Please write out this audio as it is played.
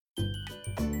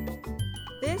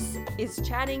This is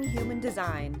Chatting Human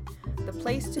Design, the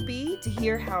place to be to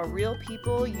hear how real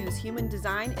people use human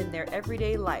design in their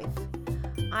everyday life.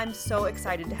 I'm so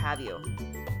excited to have you.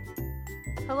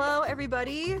 Hello,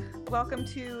 everybody. Welcome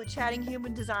to Chatting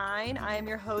Human Design. I am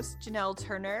your host, Janelle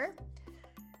Turner.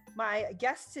 My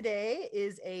guest today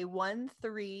is a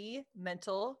 1-3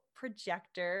 mental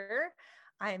projector.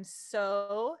 I am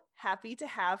so happy to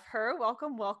have her.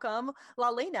 Welcome,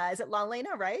 Lalena. Is it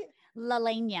Lalena, right?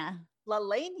 Lalena.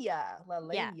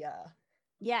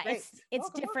 Yeah, Great. it's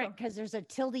different because there's a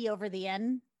tilde over the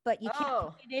end, but you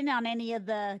can't put it in on any of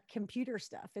the computer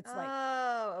stuff. It's like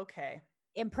okay.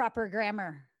 Improper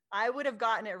grammar. I would have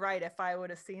gotten it right if I would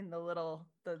have seen the little.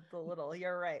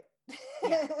 You're right.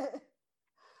 Yeah.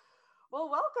 Well,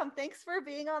 welcome. Thanks for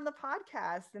being on the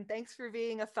podcast, and thanks for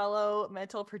being a fellow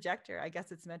mental projector. I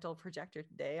guess it's Mental Projector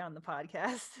Day on the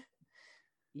podcast.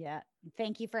 Yeah.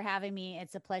 Thank you for having me.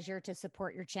 It's a pleasure to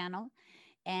support your channel.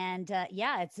 And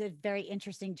it's a very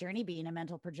interesting journey being a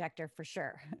mental projector for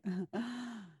sure.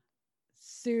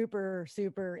 Super,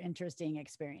 super interesting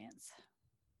experience.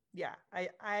 Yeah,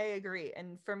 I agree.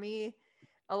 And for me,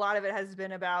 a lot of it has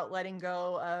been about letting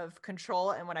go of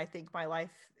control and what I think my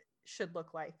life should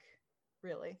look like,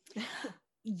 really.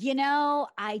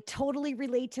 I totally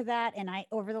relate to that. And I,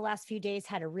 over the last few days,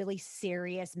 had a really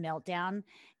serious meltdown.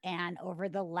 And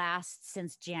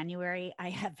since January, I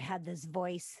have had this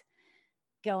voice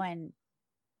going,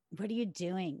 what are you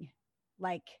doing?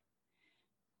 Like,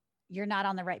 you're not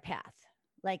on the right path.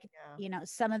 Like,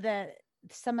 some of the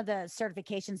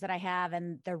certifications that I have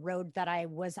and the road that I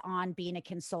was on being a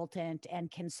consultant and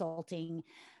consulting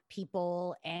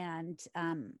people. And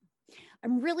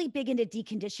I'm really big into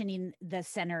deconditioning the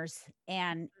centers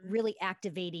and really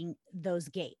activating those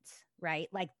gates, right?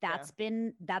 Like that's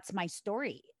my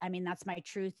story. I mean, that's my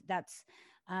truth. That's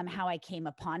how I came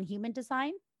upon human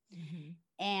design. Mm-hmm.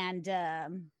 And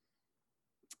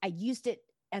I used it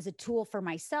as a tool for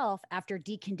myself after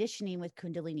deconditioning with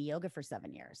Kundalini yoga for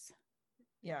 7 years.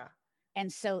 Yeah. And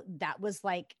so that was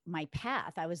like my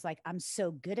path. I was like, I'm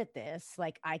so good at this.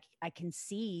 Like I can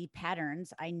see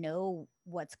patterns. I know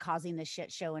what's causing the shit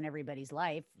show in everybody's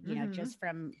life, just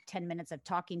from 10 minutes of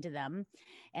talking to them.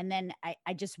 And then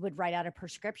I just would write out a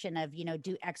prescription of,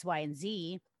 do X, Y, and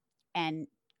Z and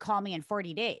call me in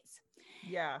 40 days.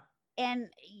 Yeah. And,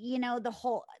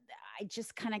 I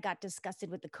just kind of got disgusted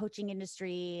with the coaching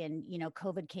industry and,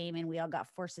 COVID came and we all got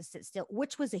forced to sit still,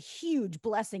 which was a huge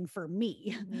blessing for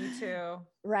me. Me too.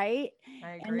 Right.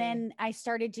 I agree. And then I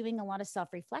started doing a lot of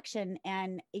self-reflection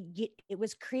and it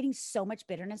was creating so much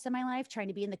bitterness in my life, trying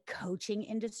to be in the coaching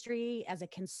industry as a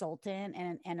consultant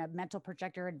and a mental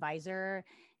projector advisor.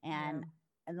 And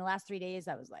in the last 3 days,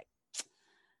 I was like,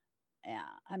 yeah,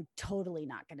 I'm totally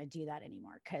not going to do that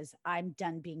anymore because I'm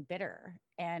done being bitter.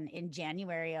 And in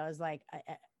January, I was like,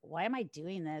 why am I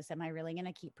doing this? Am I really going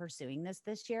to keep pursuing this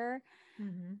year?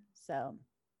 Mm-hmm. So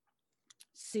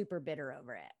super bitter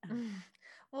over it.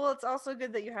 Well, it's also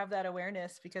good that you have that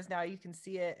awareness because now you can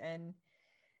see it and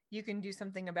you can do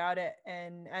something about it.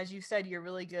 And as you said, you're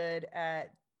really good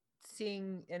at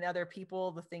seeing in other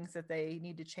people the things that they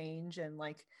need to change and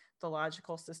like the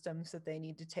logical systems that they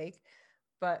need to take.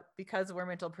 But because we're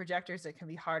mental projectors, it can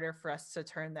be harder for us to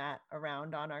turn that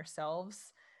around on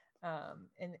ourselves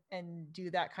and do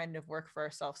that kind of work for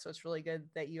ourselves. So it's really good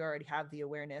that you already have the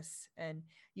awareness and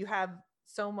you have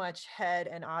so much head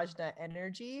and ajna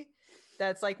energy.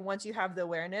 That's like, once you have the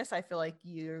awareness, I feel like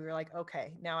you're like,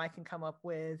 okay, now I can come up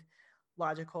with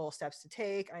logical steps to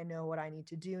take. I know what I need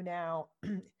to do now,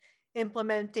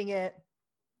 implementing it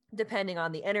depending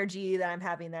on the energy that I'm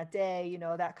having that day,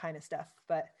 that kind of stuff.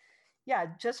 But yeah,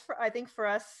 I think for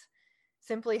us,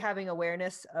 simply having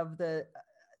awareness of the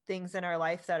things in our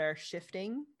life that are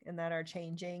shifting and that are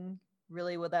changing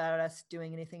really without us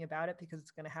doing anything about it, because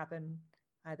it's going to happen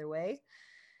either way,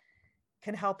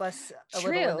 can help us a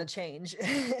little in the change.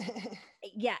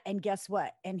 Yeah. And guess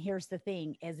what? And here's the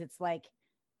thing is it's like,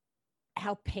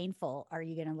 how painful are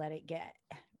you going to let it get?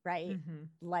 Right. Mm-hmm.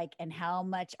 Like, and how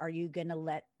much are you going to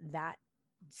let that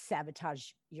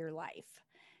sabotage your life?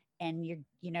 And you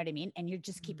know what I mean? And you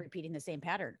just keep repeating the same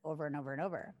pattern over and over and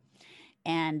over.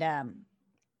 And,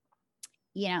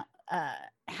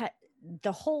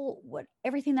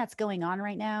 everything that's going on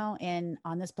right now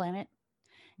on this planet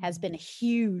has been a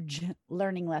huge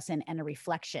learning lesson and a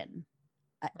reflection,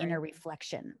 inner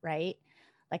reflection, right?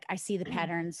 Like I see the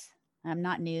patterns. I'm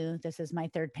not new. This is my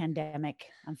third pandemic.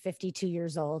 I'm 52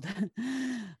 years old.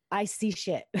 I see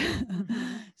shit.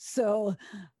 So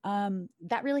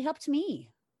that really helped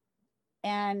me.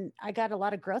 And I got a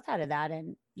lot of growth out of that.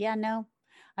 And I'm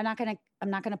not going to I'm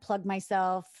not going to plug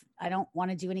myself. I don't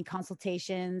want to do any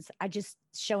consultations. I just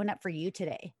showing up for you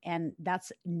today. And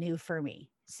that's new for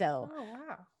me. So Oh, wow.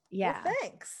 Well, yeah.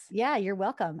 thanks. Yeah, you're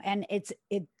welcome. And it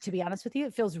to be honest with you,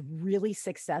 it feels really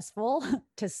successful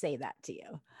to say that to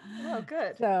you. Oh,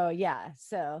 good. So yeah.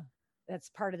 So that's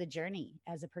part of the journey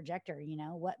as a projector, you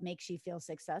know, what makes you feel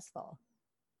successful.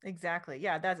 Exactly.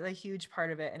 Yeah, that's a huge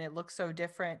part of it. And it looks so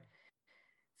different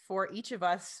for each of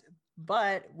us,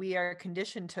 but we are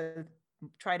conditioned to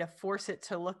try to force it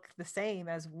to look the same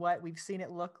as what we've seen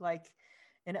it look like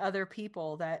in other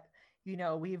people that, you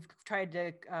know, we've tried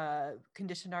to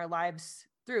condition our lives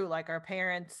through, like our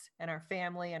parents and our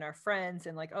family and our friends.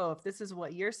 And like, oh, if this is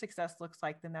what your success looks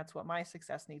like, then that's what my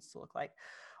success needs to look like,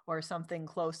 or something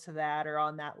close to that or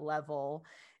on that level.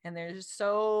 And there's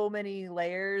so many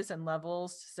layers and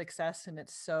levels to success, and it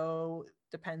so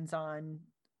depends on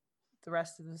the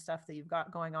rest of the stuff that you've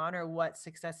got going on or what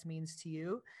success means to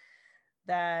you,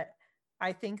 that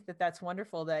I think that that's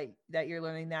wonderful that you're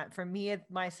learning that. For me,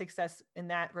 my success in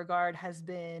that regard has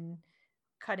been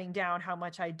cutting down how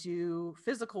much I do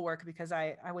physical work, because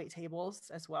I wait tables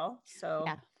as well. So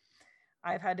Yeah.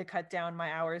 I've had to cut down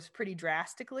my hours pretty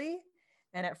drastically.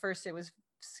 And at first it was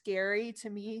scary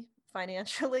to me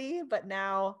financially, but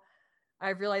now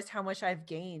I've realized how much I've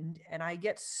gained, and I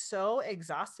get so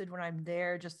exhausted when I'm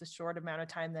there just the short amount of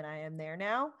time that I am there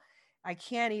now. I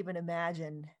can't even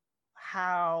imagine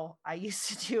how I used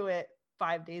to do it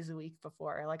 5 days a week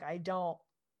before. Like, I don't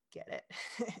get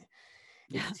it.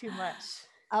 It's too much.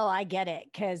 Oh, I get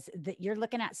it. Cause you're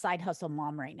looking at side hustle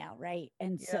mom right now. Right.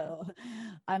 And Yeah. so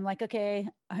I'm like, okay,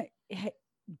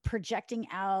 projecting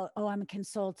out, oh, I'm a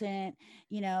consultant,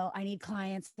 you know, I need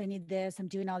clients, I need this, I'm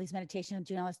doing all these meditations, I'm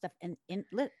doing all this stuff. And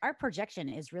our projection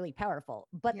is really powerful.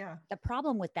 But Yeah. the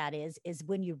problem with that is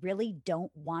when you really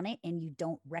don't want it and you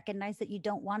don't recognize that you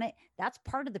don't want it, that's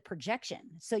part of the projection.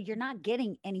 So you're not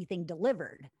getting anything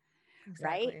delivered.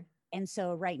 Right. Exactly. And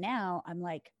so right now I'm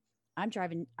like, I'm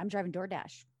driving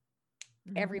DoorDash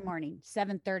every Mm-hmm. morning,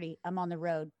 7:30. I'm on the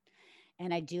road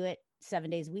and I do it 7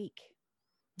 days a week.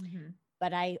 Mm-hmm.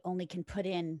 But I only can put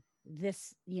in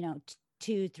this, you know,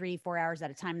 2, 3, 4 hours at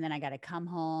a time. And then I got to come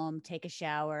home, take a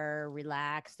shower,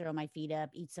 relax, throw my feet up,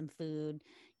 eat some food,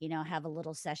 you know, have a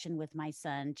little session with my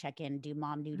son, check in, do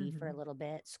mom duty for Mm-hmm. a little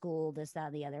bit, school, this,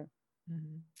 that, the other.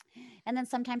 Mm-hmm. And then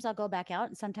sometimes I'll go back out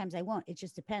and sometimes I won't. It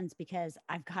just depends because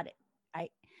I've got it.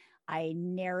 I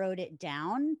narrowed it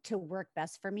down to work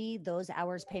best for me. Those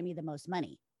hours pay me the most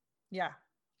money. Yeah.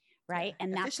 Right. Yeah.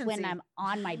 And that's when Efficiency. I'm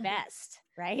on my best.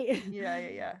 Right. Yeah. Yeah.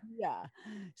 Yeah. Yeah.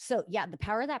 So yeah, the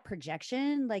power of that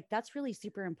projection, like that's really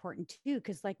super important too.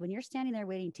 Cause like when you're standing there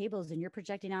waiting tables and you're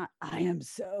projecting out, I am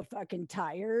so fucking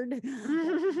tired.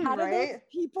 Like, how do those Right.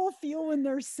 people feel when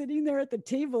they're sitting there at the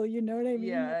table? You know what I mean?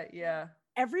 Yeah. Yeah.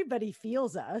 Everybody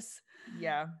feels us.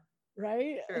 Yeah.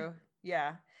 Right. True.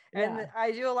 Yeah. Yeah. And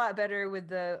I do a lot better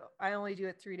with I only do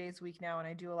it 3 days a week now, and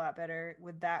I do a lot better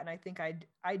with that. And I think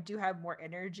I do have more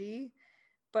energy,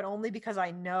 but only because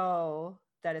I know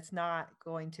that it's not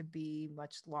going to be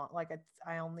much long. Like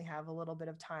I only have a little bit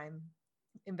of time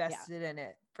Yeah. invested in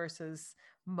it versus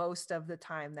most of the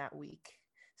time that week.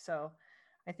 So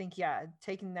I think, yeah,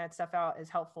 taking that stuff out is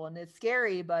helpful, and it's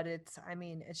scary, but I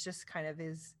mean, it's just kind of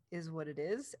is what it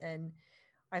is. And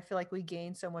I feel like we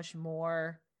gain so much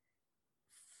more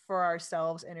for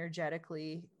ourselves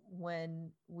energetically when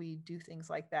we do things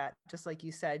like that. Just like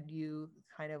you said, you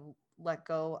kind of let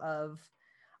go of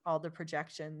all the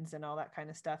projections and all that kind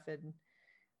of stuff, and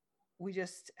we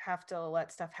just have to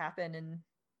let stuff happen. And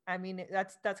I mean,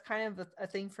 that's kind of a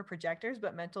thing for projectors,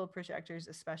 but mental projectors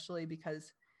especially,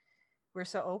 because we're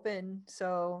so open.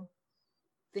 So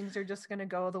things are just going to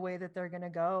go the way that they're going to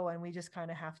go, and we just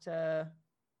kind of have to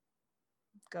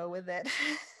go with it.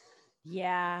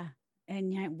 Yeah.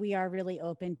 And yeah, we are really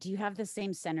open. Do you have the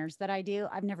same centers that I do?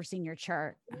 I've never seen your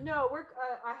chart. No,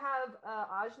 I have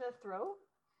Ajna Throw.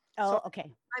 So Oh, okay.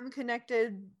 I'm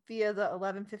connected via the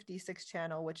 1156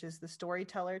 channel, which is the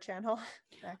storyteller channel,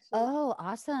 actually. Oh,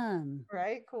 awesome.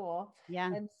 Right? Cool.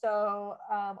 Yeah. And so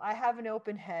I have an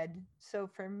open head. So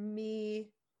for me,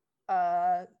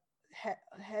 uh,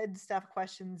 head stuff,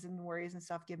 questions and worries and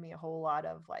stuff give me a whole lot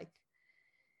of like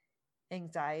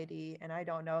anxiety, and I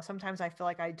don't know, sometimes I feel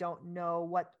like I don't know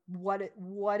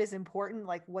what is important,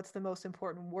 like what's the most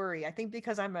important worry. I think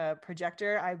because I'm a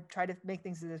projector, I try to make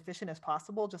things as efficient as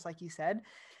possible, just like you said.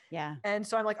 Yeah. And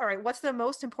so I'm like, all right, what's the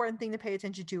most important thing to pay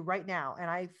attention to right now? And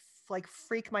I like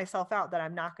freak myself out that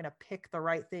I'm not going to pick the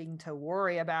right thing to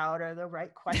worry about or the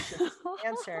right question to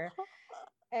answer.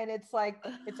 And it's like,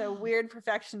 it's a weird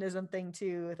perfectionism thing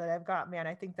too that I've got, man.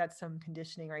 I think that's some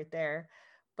conditioning right there.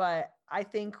 But I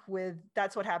think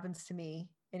that's what happens to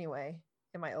me anyway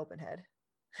in my open head.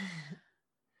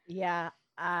 Yeah.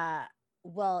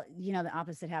 Well, the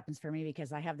opposite happens for me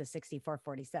because I have the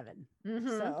 6447.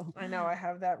 So I know I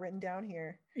have that written down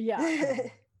here. yeah.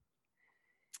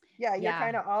 Yeah,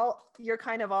 you're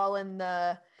kind of all in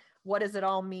the what does it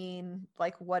all mean?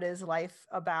 Like, what is life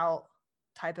about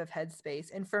type of headspace.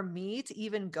 And for me to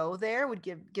even go there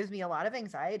gives me a lot of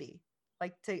anxiety.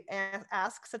 Like to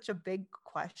ask such a big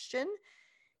question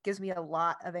gives me a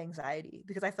lot of anxiety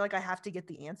because I feel like I have to get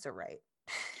the answer right.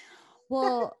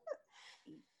 Well,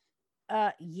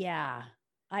 yeah,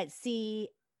 I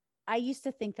used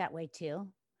to think that way too,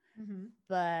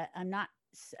 but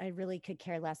I really could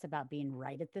care less about being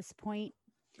right at this point.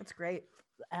 That's great.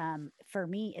 For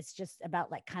me, it's just about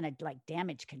like kind of like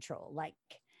damage control. Like,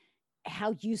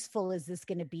 how useful is this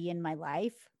going to be in my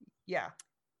life? Yeah.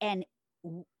 And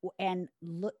look, and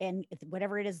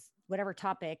whatever it is, whatever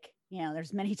topic,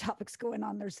 there's many topics going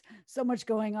on. There's so much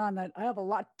going on that I have a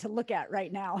lot to look at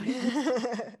right now.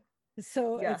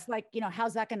 So it's like,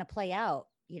 how's that going to play out?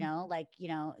 Like,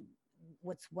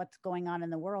 what's going on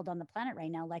in the world, on the planet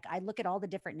right now. Like I look at all the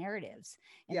different narratives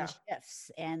and the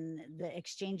shifts and the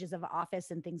exchanges of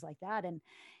office and things like that. And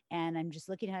I'm just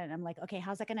looking at it and I'm like, okay,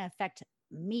 how's that going to affect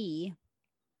me?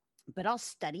 But I'll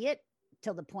study it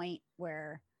till the point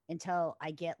where until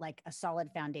I get like a solid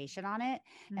foundation on it.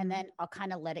 And then I'll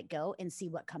kind of let it go and see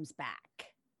what comes back.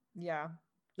 Yeah.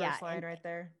 First line right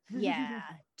there. Yeah,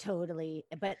 totally.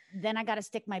 But then I got to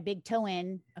stick my big toe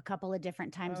in a couple of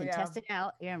different times and test it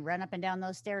out. Run up and down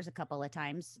those stairs a couple of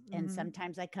times. And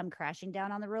sometimes I come crashing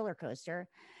down on the roller coaster.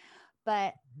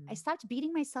 But I stopped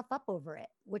beating myself up over it,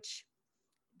 which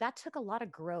that took a lot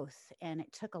of growth and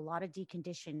it took a lot of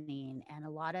deconditioning and a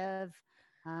lot of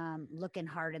looking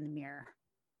hard in the mirror.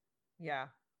 Yeah.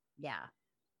 Yeah.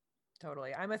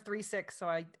 Totally. I'm a 3/6, so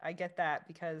I get that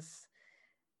because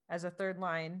as a third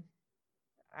line,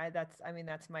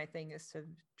 that's my thing, is to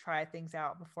try things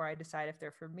out before I decide if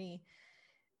they're for me.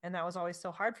 And that was always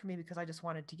so hard for me because I just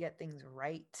wanted to get things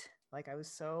right. Like I was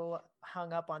so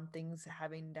hung up on things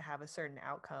having to have a certain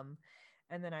outcome.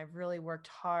 And then I've really worked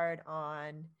hard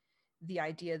on the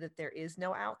idea that there is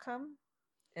no outcome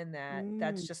and that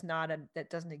that's just that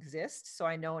doesn't exist. So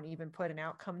I don't even put an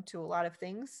outcome to a lot of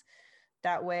things.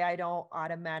 That way I don't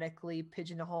automatically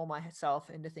pigeonhole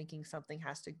myself into thinking something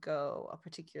has to go a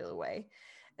particular way.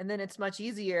 And then it's much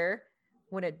easier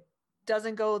when it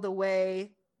doesn't go the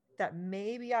way that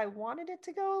maybe I wanted it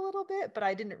to go a little bit, but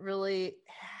I didn't really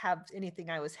have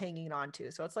anything I was hanging on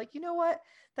to. So it's like, you know what?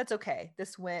 That's okay.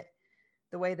 This went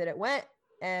the way that it went.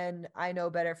 And I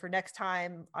know better for next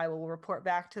time. I will report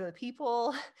back to the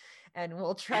people and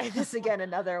we'll try this again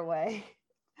another way.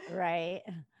 Right.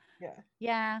 Yeah.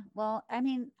 Yeah. Well, I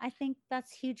mean, I think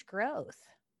that's huge growth.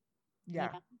 Yeah.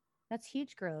 That's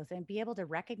huge growth, and be able to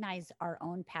recognize our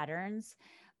own patterns,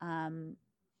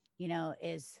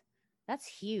 that's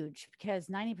huge because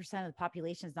 90% of the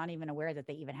population is not even aware that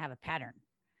they even have a pattern.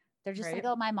 They're just like,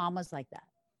 oh, my mom was like that.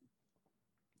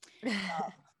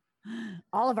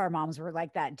 All of our moms were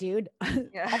like that, dude.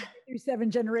 Yeah. Through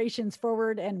 7 generations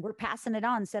forward, and we're passing it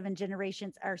on 7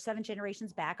 generations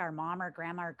back. Our mom, our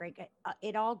grandma, our great,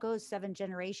 it all goes 7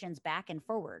 generations back and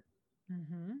forward.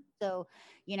 So,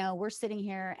 we're sitting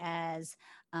here as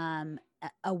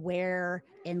aware,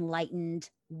 enlightened,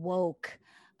 woke,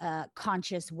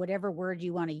 conscious, whatever word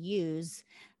you want to use,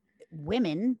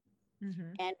 women.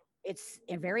 And it's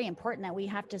very important that we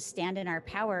have to stand in our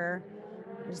power.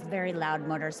 There's very loud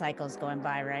motorcycles going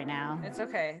by right now. It's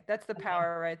okay. That's the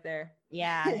power right there.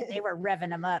 Yeah, they were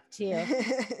revving them up too.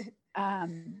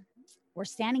 We're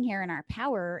standing here in our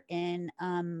power, and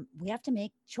we have to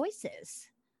make choices.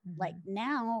 Like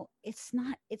now, it's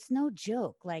no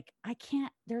joke. Like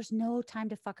there's no time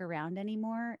to fuck around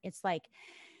anymore. It's like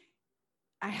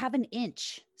I have an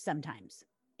inch sometimes,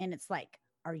 and it's like,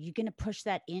 are you going to push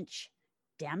that inch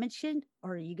damaging,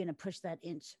 or are you going to push that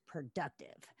inch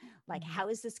productive? Like, how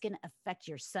is this going to affect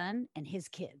your son and his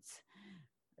kids?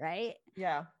 Right?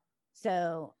 Yeah.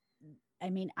 So,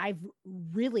 I mean, the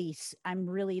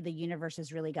universe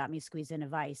has really got me squeezed in a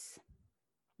vice.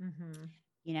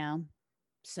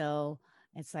 So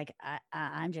it's like,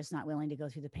 I'm just not willing to go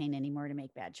through the pain anymore to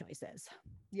make bad choices.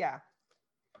 Yeah.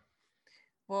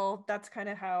 Well, that's kind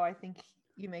of how I think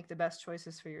you make the best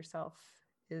choices for yourself,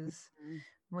 is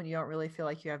when you don't really feel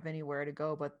like you have anywhere to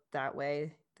go, but that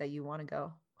way that you want to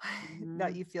go,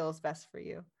 that you feel is best for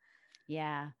you.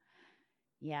 Yeah.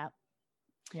 Yeah.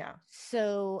 Yeah.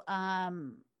 So,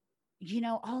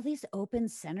 all these open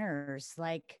centers,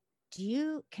 like,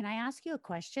 can I ask you a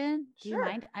question? Do you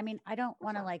mind? I mean, I don't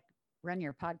want to run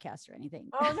your podcast or anything.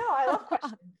 Oh no, I love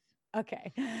questions.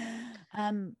 Okay.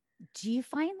 Um, do you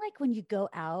find like when you go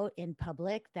out in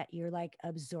public that you're like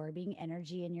absorbing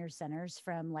energy in your centers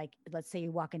from like, let's say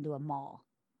you walk into a mall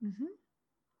Hmm.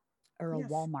 or a Yes.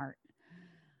 Walmart?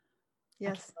 I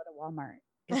can't Yes. go to Walmart.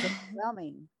 It's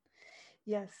overwhelming.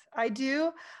 Yes, I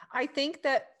do. I think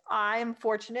that I'm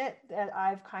fortunate that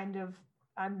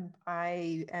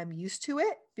I am used to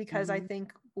it because I Hmm.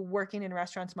 think working in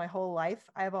restaurants my whole life,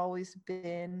 I've always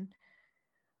been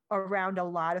around a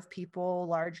lot of people,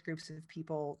 large groups of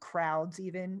people, crowds,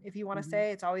 even if you want to Hmm.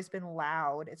 say. It's always been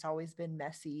loud, it's always been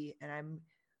messy, and I'm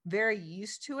very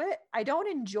used to it. I don't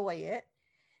enjoy it.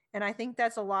 And I think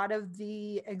that's a lot of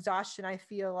the exhaustion I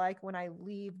feel like when I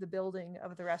leave the building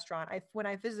of the restaurant. When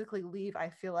I physically leave, I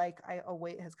feel like a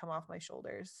weight has come off my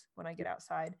shoulders when I get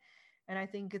outside. And I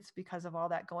think it's because of all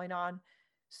that going on.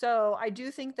 So I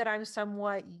do think that I'm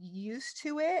somewhat used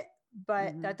to it,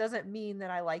 but Hmm. that doesn't mean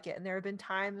that I like it. And there have been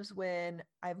times when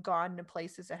I've gone to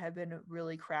places that have been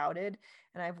really crowded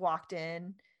and I've walked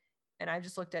in and I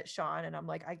just looked at Sean and I'm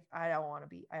like, I don't want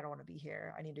to be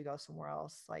here. I need to go somewhere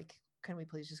else. Like, can we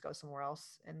please just go somewhere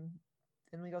else? And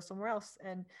then we go somewhere else.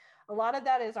 And a lot of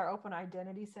that is our open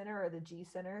identity center, or the G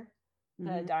center,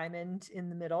 the Hmm. diamond in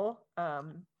the middle.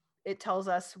 It tells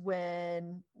us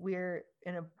when we're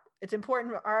in a, it's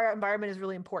important. Our environment is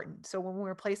really important. So when we're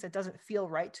in a place that doesn't feel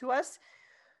right to us,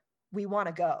 we want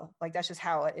to go. Like, that's just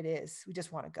how it is. We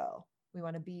just want to go. We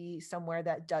want to be somewhere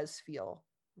that does feel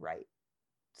right.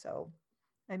 So,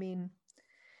 I mean,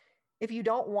 if you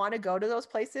don't want to go to those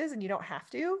places and you don't have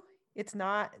to, it's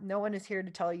not, no one is here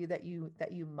to tell you that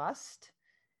you must.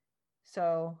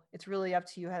 So, it's really up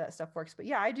to you how that stuff works. But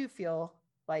yeah, I do feel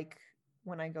like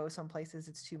when I go some places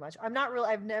it's too much.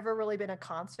 I've never really been a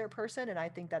concert person, and I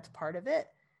think that's part of it.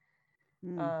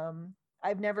 Mm. Um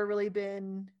I've never really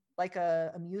been like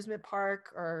a amusement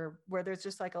park or where there's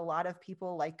just like a lot of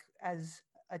people, like as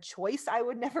a choice. I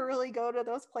would never really go to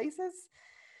those places.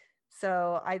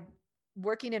 So I,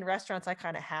 working in restaurants, I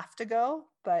kind of have to go,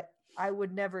 but I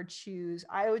would never choose.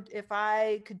 I would, if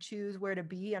I could choose where to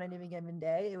be on any given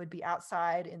day, it would be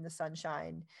outside in the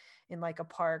sunshine, in like a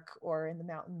park or in the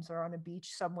mountains or on a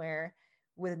beach somewhere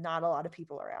with not a lot of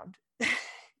people around.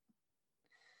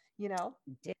 you know?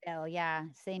 Ditto. Yeah,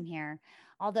 same here.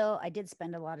 Although I did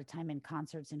spend a lot of time in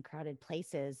concerts and crowded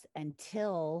places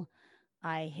until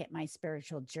I hit my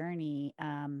spiritual journey.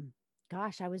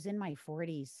 Gosh, I was in my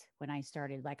 40s when I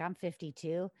started. Like I'm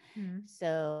 52. Mm-hmm.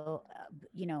 So,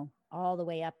 all the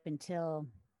way up until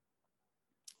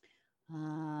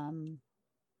um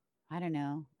I don't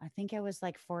know. I think I was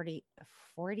like 40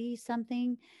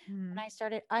 something Mm-hmm. when I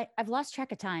started. I've lost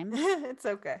track of time. It's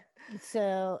okay.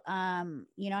 So, I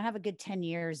have a good 10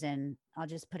 years and I'll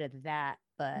just put it at that.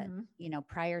 But, Mm-hmm.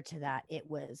 prior to that, it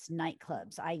was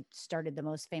nightclubs. I started the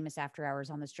most famous after hours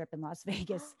on the strip in Las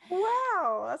Vegas.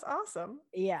 Wow, that's awesome.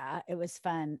 Yeah, it was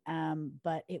fun.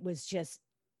 But it was just,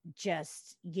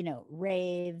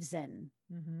 raves and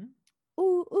Mm-hmm.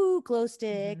 glow Mm-hmm.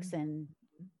 sticks and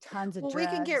tons of Well, we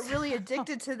can get drugs. really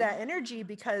addicted to that energy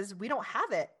because we don't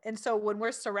have it. And so when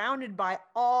we're surrounded by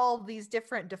all these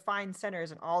different defined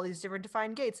centers and all these different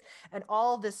defined gates and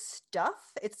all this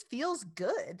stuff, it feels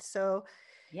good. So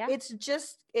Yeah, it's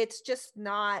just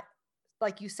not,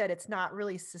 like you said, it's not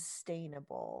really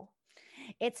sustainable.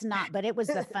 it's not, but it was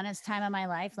the funnest time of my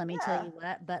life. Let me tell Yeah. you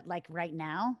what. But like right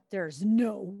now, there's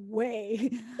no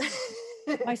way.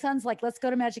 My son's like, let's go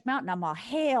to Magic Mountain. I'm all,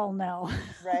 hell no.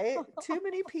 Right? Too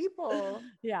many people.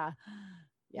 Yeah.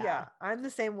 Yeah. Yeah, I'm the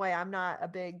same way. I'm not a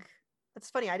big, it's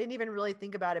funny. I didn't even really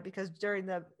think about it because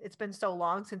it's been so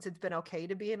long since it's been okay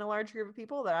to be in a large group of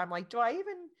people that I'm like, did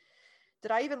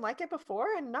I even like it before?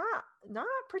 And not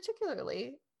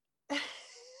particularly.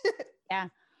 Yeah.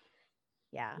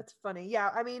 Yeah. That's funny. Yeah,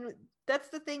 I mean, that's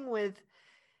the thing with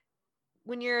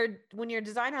when your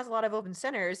design has a lot of open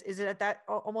centers, is that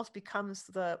almost becomes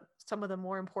some of the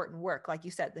more important work, like you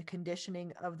said, the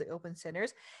conditioning of the open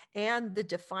centers and the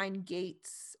defined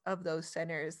gates of those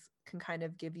centers can kind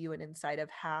of give you an insight of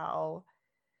how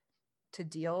to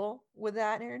deal with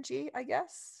that energy, I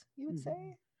guess you would Mhm.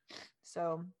 say.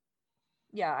 So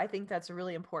yeah, I think that's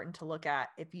really important to look at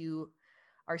if you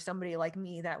are somebody like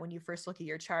me, that when you first look at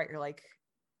your chart, you're like,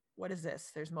 what is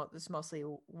this? This mostly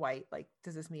white. Like,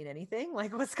 does this mean anything?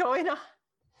 Like, what's going on?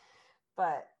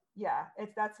 But yeah,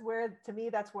 that's where, to me,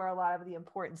 that's where a lot of the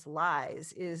importance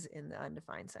lies, is in the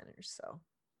undefined centers. So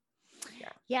yeah.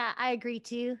 Yeah, I agree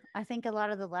too. I think a lot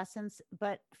of the lessons,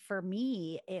 but for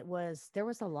me, there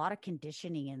was a lot of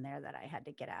conditioning in there that I had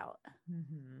to get out,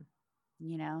 Mm-hmm.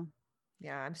 you know?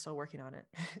 Yeah, I'm still working on it.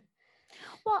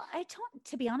 Well, I don't,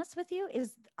 to be honest with you,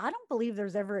 is I don't believe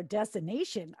there's ever a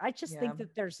destination. I just Yeah. think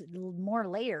that there's more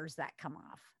layers that come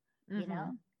off, you Mm-hmm.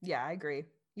 know? Yeah, I agree.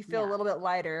 You feel a Yeah. little bit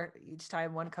lighter each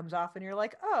time one comes off, and you're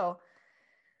like, oh,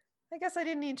 I guess I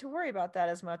didn't need to worry about that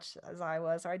as much as I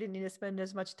was, or I didn't need to spend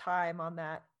as much time on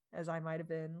that as I might have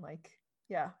been. Like,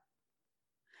 yeah.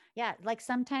 Yeah. Like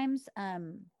sometimes,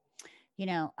 I'm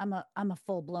a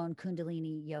full-blown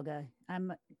Kundalini yoga.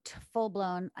 I'm full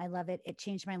blown. I love it. It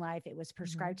changed my life. It was Mm-hmm.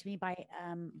 prescribed to me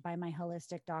by my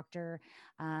holistic doctor.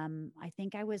 I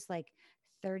think I was like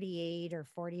 38 or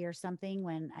 40 or something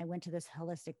when I went to this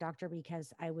holistic doctor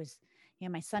because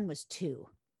my son was 2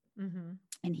 Mm-hmm.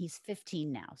 and he's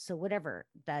 15 now. So whatever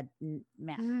that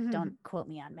math, Mm-hmm. don't quote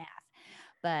me on math,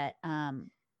 but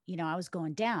I was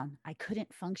going down. I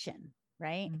couldn't function.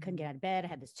 Right. I couldn't Mm-hmm. get out of bed. I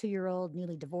had this 2-year-old,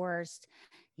 newly divorced.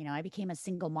 I became a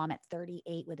single mom at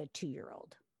 38 with a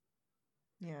 2-year-old.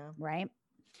 Yeah. Right.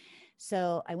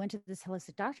 So I went to this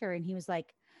holistic doctor and he was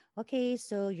like, okay,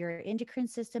 so your endocrine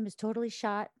system is totally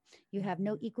shot. You have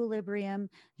no Mm-hmm. equilibrium.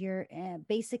 You're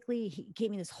basically, he gave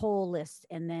me this whole list.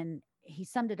 And then he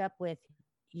summed it up with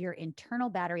your internal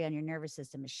battery on your nervous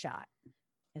system is shot,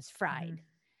 is Mm-hmm. fried.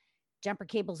 Jumper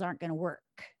cables aren't going to work.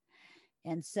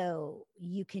 And so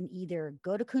you can either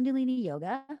go to Kundalini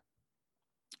yoga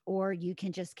or you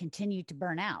can just continue to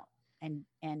burn out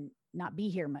and not be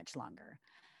here much longer.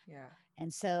 Yeah.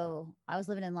 And so I was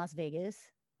living in Las Vegas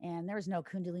and there was no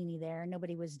Kundalini there.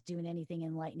 Nobody was doing anything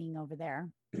enlightening over there,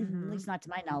 at Mm-hmm. least not to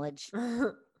my knowledge.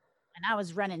 And I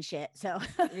was running shit. So,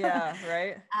 Yeah,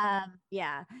 right.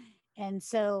 yeah. And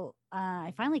so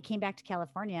I finally came back to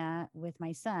California with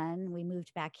my son. We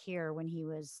moved back here when he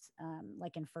was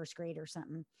like in first grade or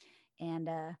something. And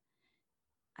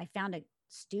I found a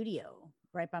studio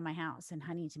right by my house in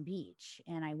Huntington Beach.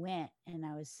 And I went and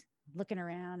I was looking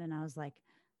around and I was like,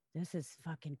 this is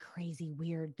fucking crazy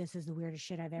weird. This is the weirdest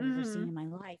shit I've ever Mm-hmm. seen in my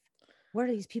life. What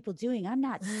are these people doing? I'm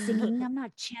not singing. I'm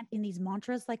not chanting these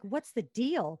mantras. Like, what's the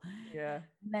deal? Yeah.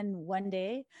 And then one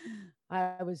day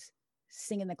I was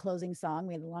singing the closing song.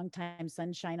 We had a long time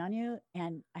sunshine on you.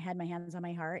 And I had my hands on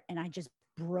my heart and I just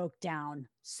broke down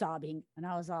sobbing. And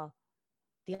I was all,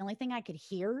 the only thing I could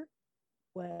hear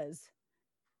was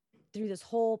through this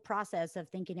whole process of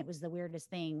thinking it was the weirdest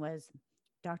thing was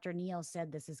Dr. Neil said,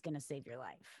 this is going to save your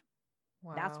life.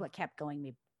 That's Wow. what kept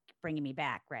bringing me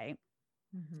back. Right.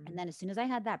 Mm-hmm. And then as soon as I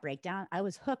had that breakdown, I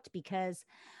was hooked because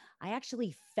I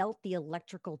actually felt the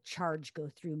electrical charge go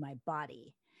through my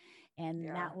body. And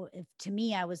Yeah. to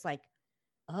me, I was like,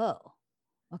 oh,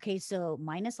 okay. So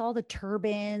minus all the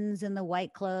turbans and the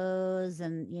white clothes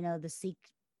and, the Sikh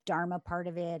Dharma part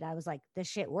of it, I was like, this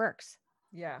shit works.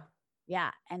 Yeah.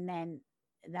 Yeah. And then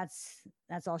that's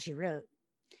all she wrote.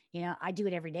 I do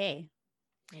it every day.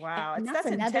 Wow. And It's that's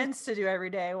that's another, intense to do every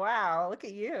day. Wow. Look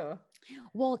at you.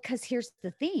 well, because here's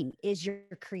the thing is you're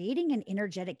creating an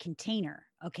energetic container.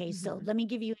 Okay. So Mm-hmm. let me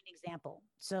give you an example.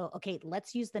 So, okay,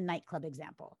 let's use the nightclub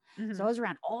example. So Mm-hmm. I was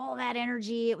around all that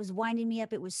energy. It was winding me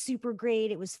up. It was super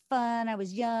great. It was fun. I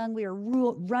was young. We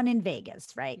were running Vegas,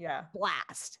 right? Yeah.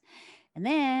 Blast. And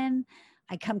then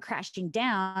I come crashing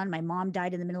down. My mom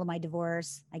died in the middle of my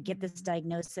divorce. I get this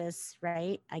diagnosis,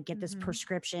 right? I get this Mm-hmm.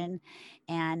 prescription.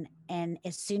 And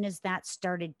as soon as that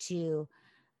started to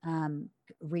um,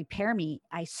 repair me,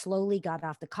 I slowly got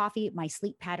off the coffee. My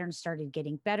sleep patterns started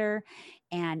getting better.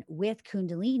 And with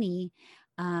Kundalini,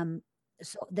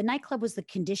 so the nightclub was the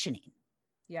conditioning,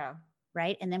 Yeah.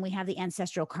 right? And then we have the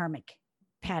ancestral karmic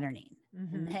patterning.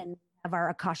 And Mm-hmm. then we have our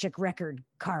Akashic record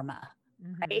karma,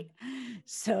 Mm-hmm. right?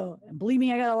 So believe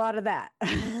me, I got a lot of that.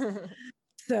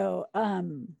 So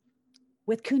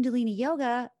with Kundalini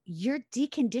yoga, you're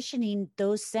deconditioning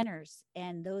those centers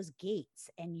and those gates,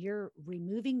 and you're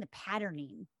removing the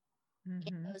patterning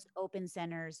in Mm-hmm. those open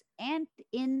centers and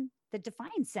in the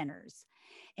defined centers.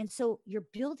 And so you're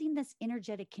building this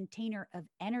energetic container of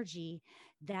energy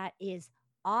that is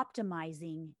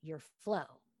optimizing your flow.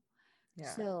 Yeah.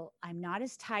 So I'm not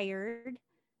as tired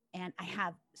and I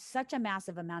have such a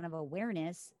massive amount of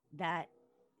awareness that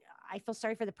I feel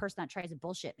sorry for the person that tries to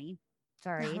bullshit me.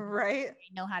 Sorry, Right.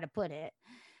 I know how to put it.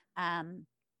 Um,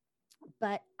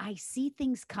 but I see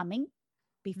things coming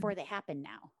before they happen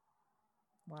now.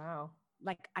 Wow.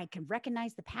 Like I can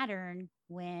recognize the pattern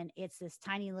when it's this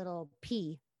tiny little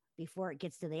pea before it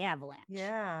gets to the avalanche.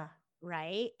 Yeah.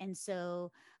 Right. And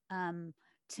so um,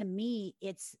 to me,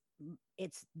 it's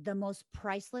the most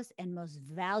priceless and most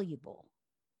valuable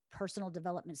personal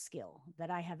development skill that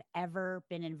I have ever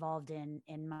been involved in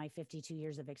my 52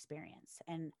 years of experience.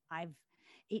 And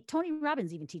Tony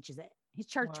Robbins even teaches it. He's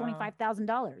charged Wow.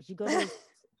 $25,000. You go to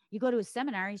You go to a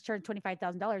seminar, he's charging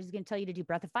 $25,000. He's going to tell you to do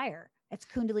breath of fire. It's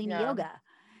Kundalini Yeah. yoga,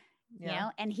 you Yeah.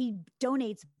 know, and he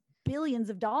donates billions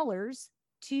of dollars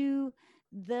to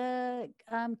the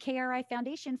KRI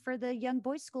Foundation for the Young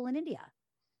Boys School in India.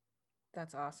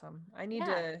 That's awesome. I need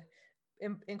Yeah.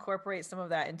 to incorporate some of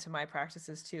that into my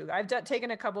practices too. I've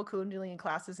taken a couple Kundalini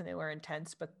classes and they were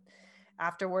intense, but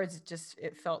afterwards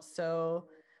it felt so,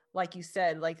 like you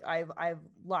said, like I've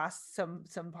lost some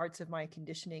parts of my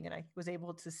conditioning and I was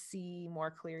able to see more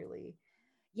clearly.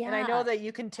 Yeah. And I know that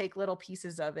you can take little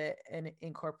pieces of it and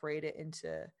incorporate it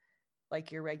into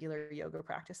like your regular yoga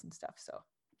practice and stuff. So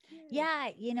yeah,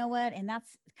 you know what? And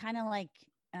that's kind of like,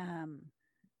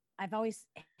 I've always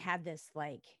had this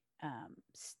like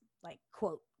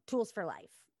quote, tools for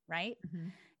life, right? Mm-hmm.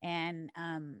 And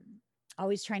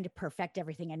always trying to perfect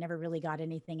everything. I never really got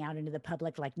anything out into the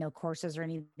public, like no courses or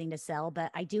anything to sell,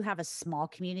 but I do have a small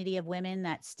community of women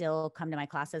that still come to my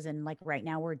classes. And like right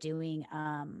now we're doing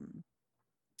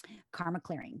karma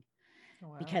clearing. Oh,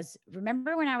 wow. Because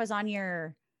remember when I was on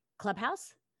your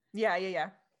Clubhouse? Yeah.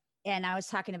 And I was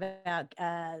talking about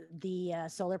the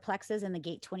solar plexus and the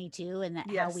gate 22 and that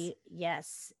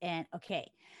yes. And okay,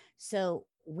 so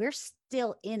we're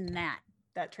still in that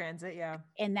transit. Yeah.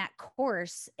 In that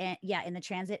course. And in the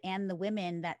transit, and the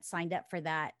women that signed up for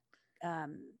that,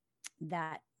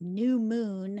 that new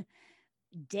moon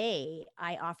day,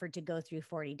 I offered to go through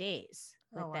 40 days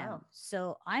with them.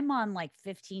 So I'm on like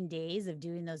 15 days of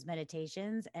doing those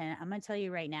meditations. And I'm going to tell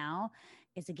you right now,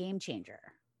 it's a game changer.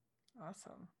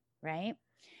 Awesome. Right.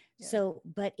 Yeah. So,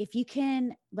 but if you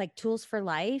can, like, tools for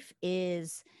life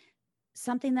is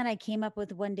something that I came up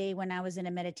with one day when I was in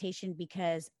a meditation,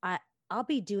 because I'll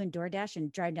be doing DoorDash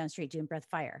and driving down the street doing breath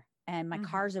fire. And my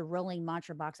car's a rolling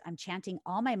mantra box. I'm chanting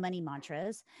all my money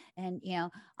mantras, and, you know,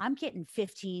 I'm getting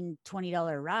 $15,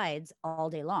 $20 rides all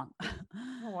day long.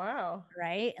 Oh, wow.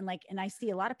 Right. And like, and I see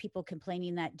a lot of people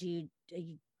complaining that do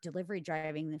delivery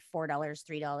driving $4,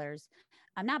 $3.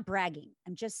 I'm not bragging.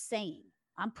 I'm just saying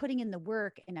I'm putting in the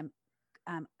work, and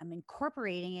I'm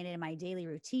incorporating it in my daily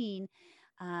routine.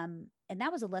 And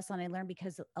that was a lesson I learned,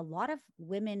 because a lot of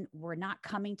women were not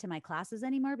coming to my classes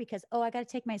anymore because, oh, I got to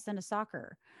take my son to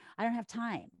soccer. I don't have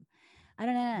time. I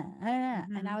don't know.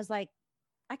 Mm-hmm. And I was like,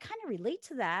 I kind of relate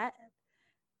to that,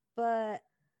 but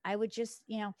I would just,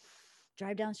 you know,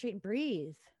 drive down the street and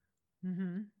breathe.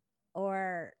 Mm-hmm.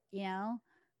 Or, you know,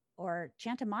 or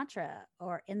chant a mantra.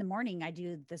 Or in the morning, I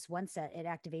do this one set. It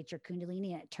activates your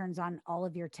Kundalini and it turns on all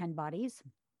of your 10 bodies.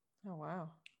 Oh, wow.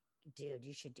 Dude,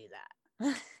 you should do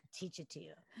that. Teach it to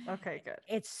you. Okay, good.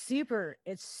 It's super,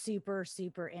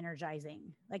 super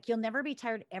energizing. Like, you'll never be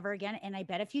tired ever again. And I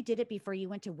bet if you did it before you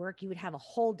went to work, you would have a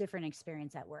whole different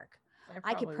experience at work.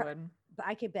 I probably would. But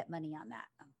I could bet money on that.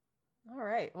 All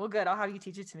right. Well, good. I'll have you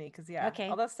teach it to me, because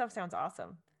all that stuff sounds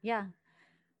awesome. Yeah.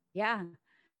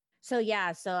 So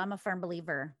I'm a firm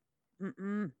believer.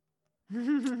 Well,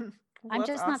 I'm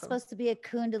just not supposed to be a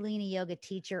Kundalini yoga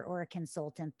teacher or a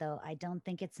consultant, though. I don't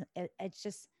think it's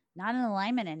just not in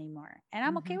alignment anymore. And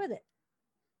I'm okay with it.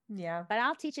 Yeah. But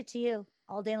I'll teach it to you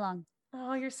all day long.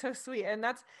 Oh, you're so sweet. And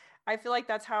I feel like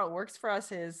that's how it works for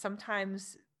us, is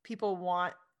sometimes people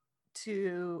want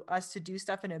us to do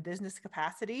stuff in a business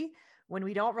capacity when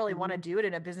we don't really want to do it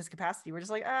in a business capacity. We're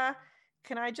just like,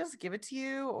 can I just give it to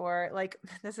you? Or like,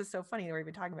 this is so funny that we're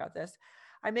even talking about this.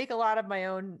 I make a lot of my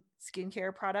own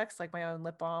skincare products, like my own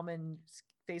lip balm and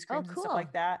face creams and stuff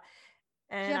like that.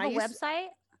 And do you have a website?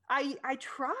 I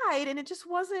tried, and it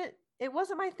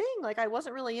wasn't my thing. Like, I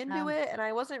wasn't really into it, and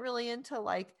I wasn't really into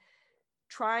like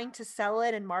trying to sell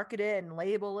it and market it and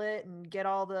label it and get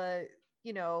all the,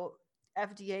 you know,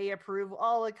 FDA approval,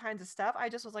 all the kinds of stuff. I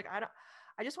just was like,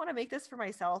 I just want to make this for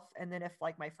myself. And then if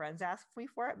like my friends ask me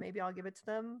for it, maybe I'll give it to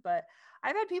them. But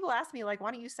I've had people ask me like,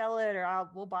 why don't you sell it, or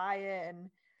we'll buy it. And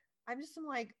I'm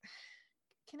like,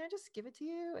 can I just give it to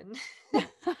you? And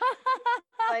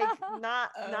like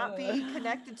not be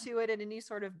connected to it in any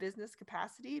sort of business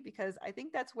capacity, because I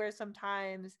think that's where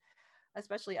sometimes,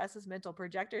 especially us as mental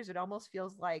projectors, it almost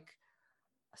feels like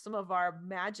some of our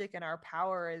magic and our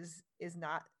power is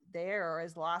not there, or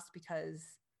is lost, because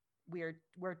we're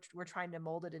trying to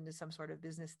mold it into some sort of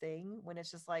business thing, when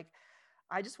it's just like,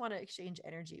 I just want to exchange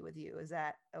energy with you. Is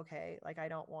that okay? Like, I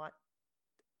don't want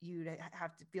you to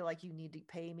have to feel like you need to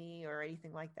pay me or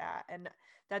anything like that. And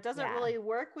that doesn't really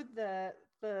work with the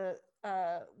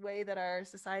way that our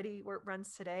society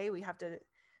runs today. We have to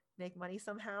make money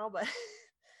somehow, but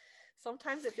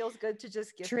sometimes it feels good to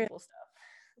just give people stuff.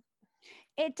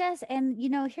 It does. And, you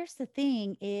know, here's the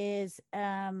thing is,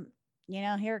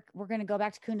 here we're going to go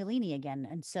back to Kundalini again.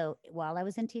 And so while I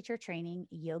was in teacher training,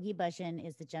 Yogi Bhajan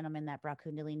is the gentleman that brought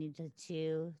Kundalini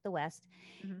to the West.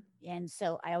 Mm-hmm. And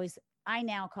so I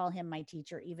now call him my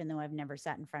teacher, even though I've never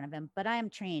sat in front of him, but I am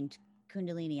trained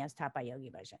Kundalini as taught by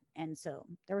Yogi Bhajan. And so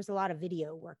there was a lot of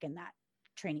video work in that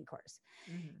training course.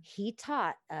 Mm-hmm. He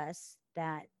taught us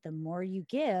that the more you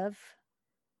give,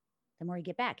 the more you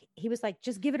get back. He was like,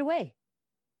 just give it away.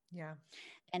 Yeah.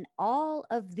 And all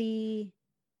of the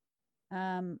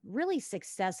really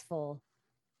successful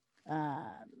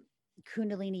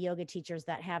Kundalini yoga teachers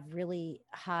that have really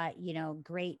high,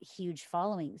 great, huge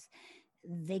followings,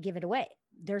 they give it away.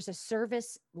 There's a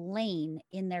service lane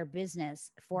in their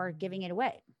business for giving it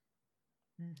away.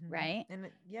 Mm-hmm. Right. And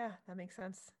yeah, that makes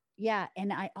sense. Yeah.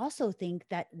 And I also think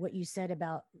that what you said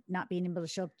about not being able to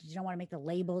show up, you don't want to make the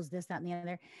labels, this, that, and the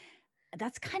other.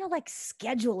 That's kind of like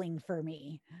scheduling for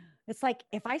me. It's like,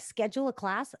 if I schedule a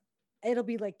class, it'll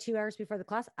be like 2 hours before the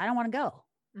class. I don't want to go.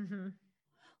 Mm-hmm.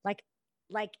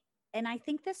 Like, and I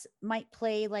think this might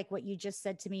play like what you just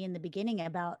said to me in the beginning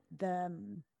about the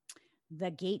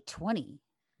gate 20,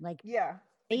 like, yeah,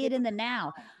 say it in the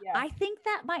now. Yeah. I think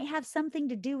that might have something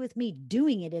to do with me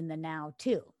doing it in the now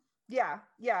too. Yeah.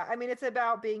 I mean, it's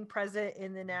about being present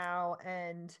in the now,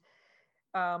 and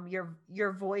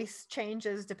your voice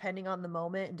changes depending on the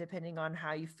moment and depending on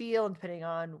how you feel and depending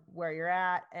on where you're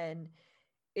at, and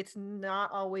it's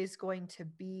not always going to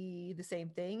be the same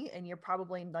thing, and you're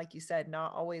probably, like you said,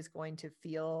 not always going to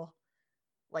feel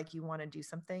like you want to do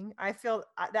something. I feel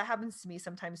that happens to me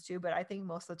sometimes too, but I think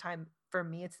most of the time for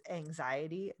me it's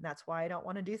anxiety, and that's why I don't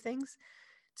want to do things.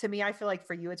 To me, I feel like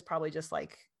for you it's probably just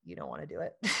like you don't want to do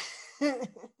it.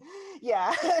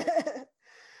 Yeah.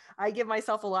 I give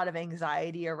myself a lot of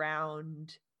anxiety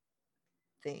around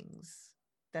things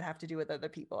that have to do with other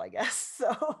people, I guess.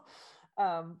 So,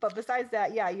 but besides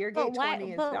that, yeah, your gate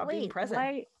 20 is about being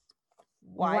present.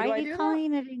 Why do are I you do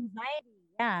calling it anxiety?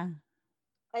 Yeah.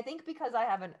 I think because I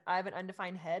have an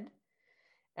undefined head,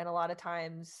 and a lot of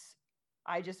times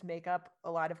I just make up a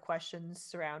lot of questions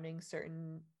surrounding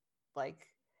certain, like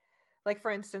for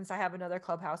instance, I have another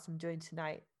clubhouse I'm doing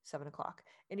tonight, 7:00.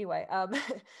 Anyway,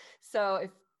 so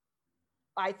if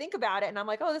I think about it and I'm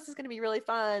like, oh, this is going to be really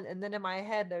fun. And then in my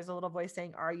head, there's a little voice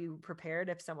saying, are you prepared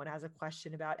if someone has a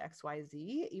question about XYZ?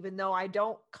 Even though I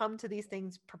don't come to these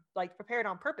things prepared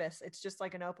on purpose. It's just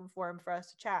like an open forum for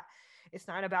us to chat. It's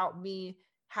not about me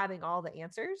having all the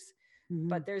answers,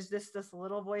 but there's this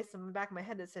little voice in the back of my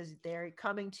head that says they're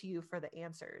coming to you for the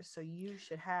answers. So you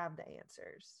should have the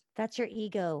answers. That's your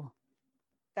ego.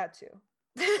 That too.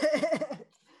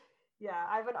 Yeah.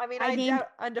 I named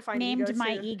undefined named ego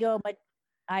my too. ego, but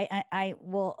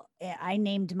I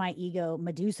named my ego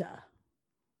Medusa.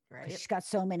 Right. She's got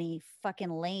so many fucking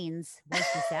lanes where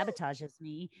she sabotages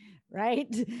me.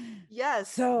 Right. Yes.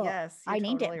 So yes, I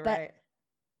named totally it. Right.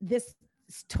 But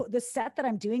the set that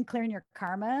I'm doing, clearing your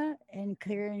karma and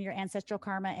clearing your ancestral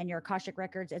karma and your Akashic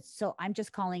records. I'm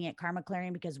just calling it karma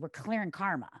clearing because we're clearing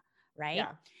karma. Right.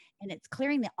 Yeah. And it's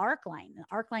clearing the arc line. The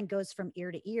arc line goes from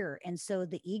ear to ear. And so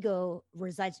the ego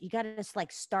resides, you got to just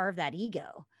like starve that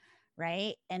ego.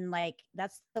 Right. And like,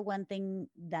 that's the one thing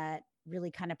that really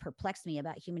kind of perplexed me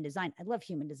about human design. I love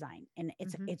human design and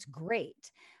it's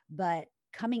great, but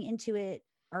coming into it,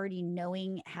 already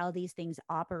knowing how these things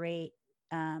operate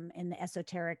in the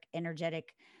esoteric,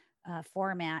 energetic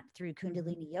format through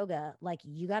Kundalini yoga, like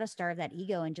you got to starve that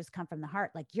ego and just come from the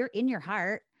heart. Like you're in your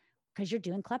heart because you're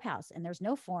doing Clubhouse and there's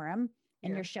no forum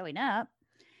and you're showing up,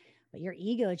 but your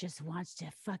ego just wants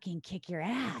to fucking kick your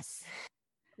ass.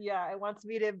 Yeah, it wants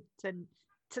me to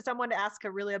someone to ask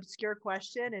a really obscure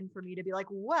question and for me to be like,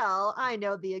 well, I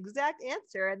know the exact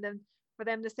answer. And then for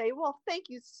them to say, well, thank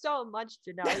you so much,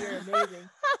 Janelle. You're amazing.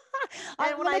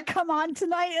 I'm going to come on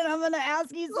tonight and I'm going to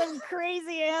ask you some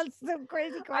crazy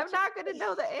questions. I'm not going to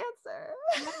know the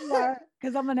answer.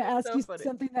 Because I'm going to ask you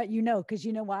something that you know. Because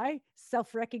you know why?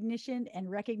 Self-recognition and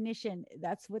recognition.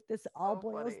 That's what this all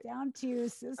boils down to,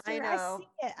 sister. I know. I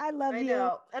see it. I love you.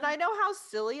 Know. And I know how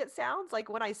silly it sounds. Like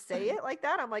when I say it like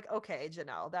that, I'm like, okay,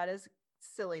 Janelle, that is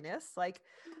silliness. Like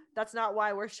that's not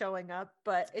why we're showing up,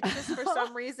 but it's just for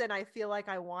some reason I feel like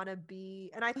I want to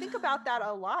be, and I think about that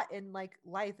a lot in like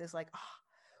life is like, oh,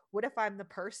 what if I'm the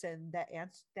person that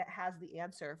has the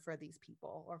answer for these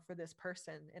people or for this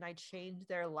person and I change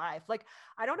their life? Like,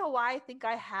 I don't know why I think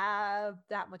I have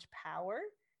that much power.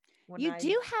 You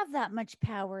do have that much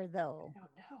power though. I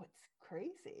don't know. It's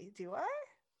crazy. Do I?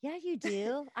 Yeah, you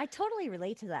do. I totally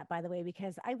relate to that, by the way,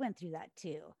 because I went through that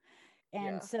too.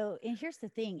 And so, and here's the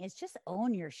thing, is just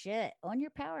own your shit, own your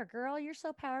power, girl. You're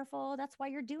so powerful. That's why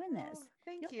you're doing this.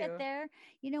 Thank you. You'll get there.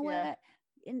 You know what?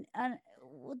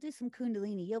 we'll do some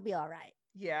Kundalini. You'll be all right.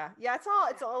 Yeah.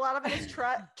 It's a lot of it is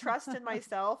trust in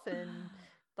myself. And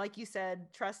like you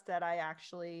said, trust that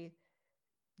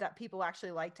that people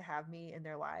actually like to have me in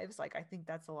their lives. Like, I think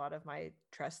that's a lot of my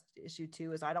trust issue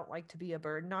too, is I don't like to be a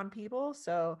burden on people.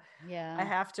 So Yeah, I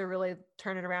have to really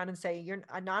turn it around and say, you're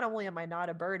not only am I not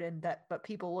a burden, but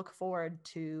people look forward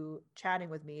to chatting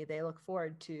with me. They look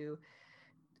forward to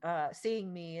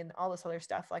seeing me and all this other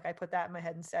stuff. Like, I put that in my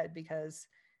head instead, because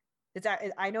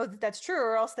I know that that's true,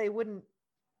 or else they wouldn't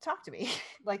talk to me.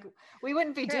 Like, we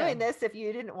wouldn't be doing this if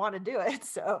you didn't want to do it.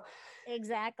 So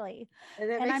exactly. and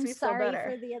it And makes I'm me feel sorry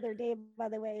better. for the other day, by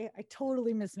the way. I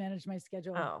totally mismanaged my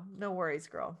schedule. Oh, no worries,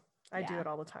 girl. I do Yeah. it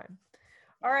all the time.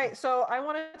 Yeah. All right. So I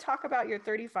want to talk about your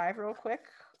 35 real quick.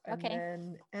 And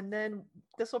Okay. then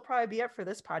this will probably be it for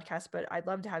this podcast, but I'd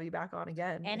love to have you back on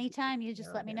again. Anytime, you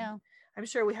just let me know. I'm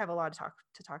sure we have a lot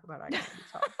to talk about. I can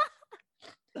talk.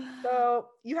 So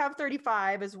you have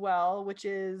 35 as well, which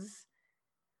is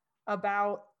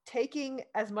about taking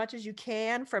as much as you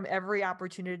can from every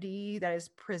opportunity that is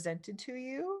presented to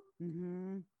you.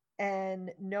 Mm-hmm.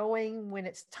 And knowing when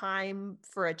it's time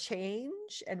for a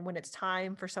change and when it's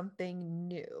time for something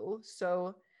new.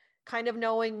 So kind of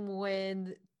knowing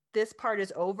when this part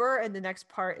is over and the next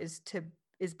part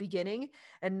is beginning,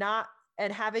 and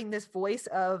having this voice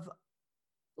of,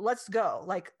 let's go.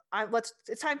 Like,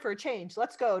 it's time for a change.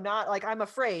 Let's go. Not like, I'm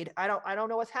afraid. I don't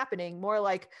know what's happening. More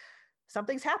like,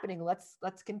 something's happening. Let's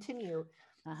continue.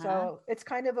 So it's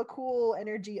kind of a cool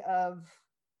energy of,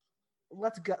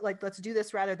 let's go, like, let's do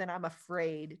this, rather than I'm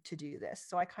afraid to do this.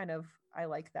 So I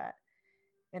like that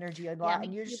energy a lot.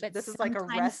 And usually this is like a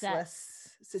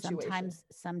restless situation.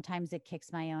 Sometimes it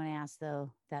kicks my own ass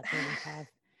though, that 35,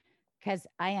 because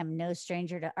I am no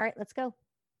stranger to, all right, let's go.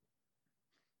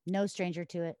 No stranger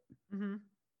to it. Mm-hmm.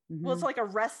 Mm-hmm. Well, it's like a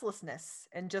restlessness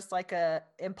and just like a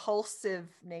impulsive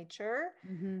nature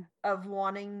of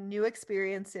wanting new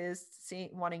experiences,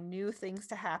 wanting new things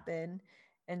to happen,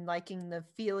 and liking the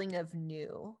feeling of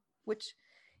new, which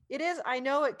it is. I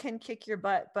know it can kick your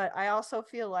butt, but I also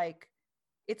feel like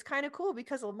it's kind of cool,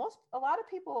 because a lot of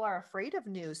people are afraid of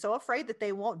new, so afraid that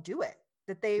they won't do it,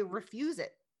 that they refuse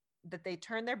it, that they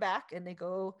turn their back and they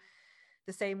go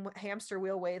the same hamster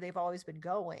wheel way they've always been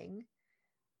going.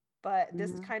 But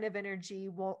this kind of energy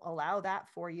won't allow that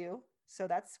for you. So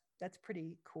that's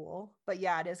pretty cool. But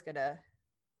yeah, it is going to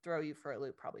throw you for a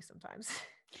loop probably sometimes.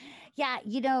 Yeah,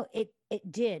 it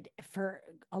did for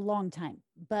a long time.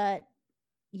 But,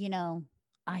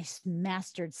 I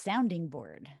mastered sounding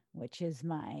board, which is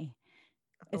my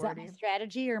authority. Is that my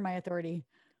strategy or my authority?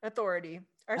 Authority.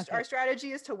 Our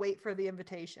strategy is to wait for the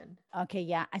invitation. Okay,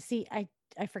 yeah. I see. I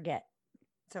forget.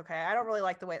 It's okay. I don't really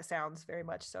like the way it sounds very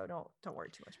much, so don't worry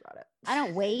too much about it. I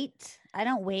don't wait.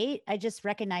 I just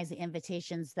recognize the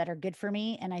invitations that are good for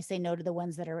me, and I say no to the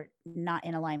ones that are not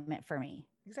in alignment for me.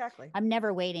 Exactly. I'm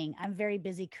never waiting. I'm very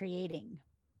busy creating.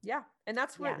 Yeah. And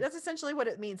that's essentially what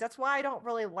it means. That's why I don't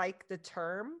really like the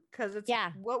term, because it's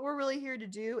what we're really here to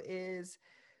do is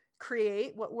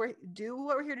create what we're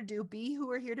here to do, be who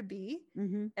we're here to be,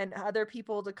 and other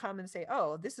people to come and say,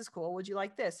 oh, this is cool, would you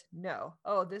like this? No.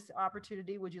 Oh, this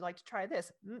opportunity, would you like to try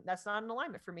this? That's not in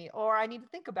alignment for me, or I need to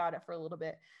think about it for a little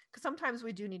bit, because sometimes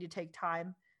we do need to take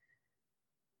time.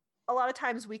 A lot of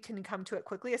times we can come to it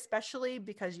quickly, especially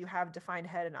because you have defined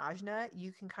head and ajna.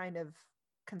 You can kind of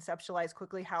conceptualize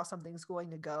quickly how something's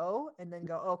going to go, and then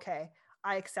go, okay,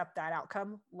 I accept that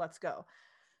outcome, let's go.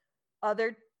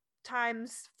 Other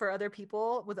times for other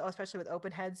people, especially with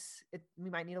open heads,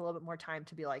 we might need a little bit more time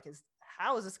to be like,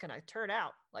 how is this going to turn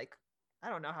out? Like, I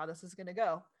don't know how this is going to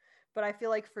go. But I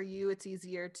feel like for you, it's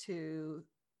easier to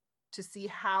see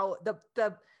how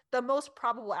the most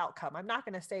probable outcome. I'm not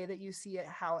going to say that you see it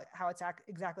how it's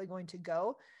exactly going to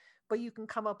go, but you can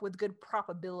come up with good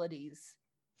probabilities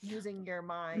using your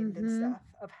mind and stuff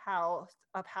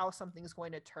of how something's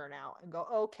going to turn out, and go,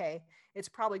 okay, it's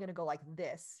probably going to go like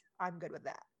this. I'm good with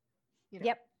that.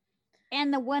 Yep.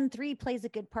 And the 1-3 plays a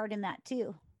good part in that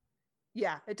too.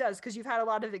 Yeah, it does, because you've had a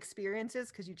lot of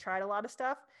experiences, because you tried a lot of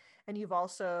stuff, and you've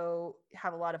also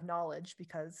have a lot of knowledge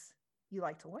because you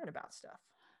like to learn about stuff.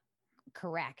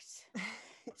 Correct.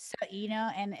 So,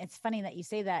 and it's funny that you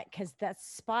say that, because that's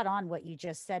spot on what you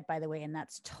just said, by the way, and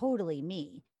that's totally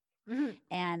me.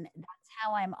 And that's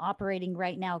how I'm operating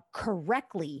right now,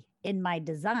 correctly in my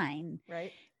design,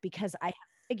 right? Because I have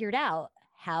figured out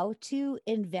how to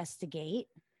investigate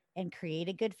and create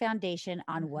a good foundation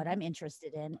on what I'm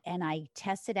interested in. And I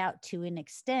test it out to an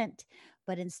extent,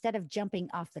 but instead of jumping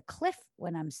off the cliff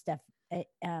when I'm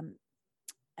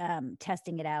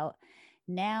testing it out,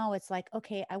 now it's like,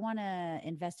 okay, I want to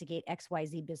investigate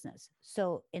XYZ business.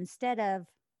 So instead of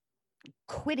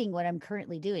quitting what I'm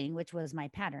currently doing, which was my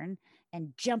pattern,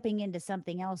 and jumping into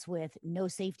something else with no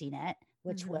safety net,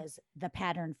 which Mm-hmm. was the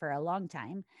pattern for a long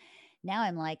time, now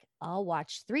I'm like, I'll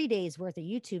watch 3 days worth of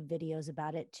YouTube videos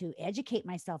about it to educate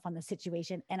myself on the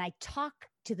situation. And I talk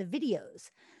to the videos.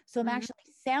 So I'm Mm-hmm. actually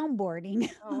soundboarding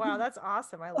Oh, wow. That's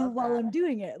awesome. I love while that. I'm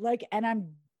doing it. Like, and I'm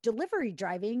delivery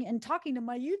driving and talking to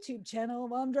my YouTube channel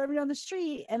while I'm driving down the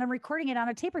street and I'm recording it on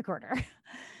a tape recorder.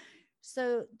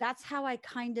 So that's how I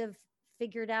kind of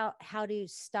figured out how to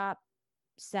stop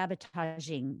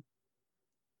sabotaging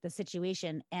the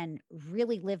situation and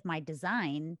really live my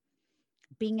design,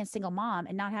 being a single mom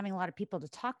and not having a lot of people to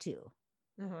talk to.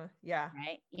 Mm-hmm. Yeah.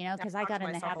 Right. I Because I talk got to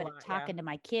in the myself a habit of lot. Yeah. talking to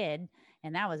my kid,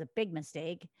 and that was a big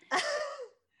mistake.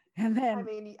 And I then,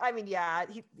 mean, I mean, yeah,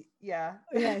 yeah.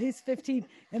 yeah, he's 15.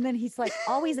 And then he's like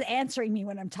always answering me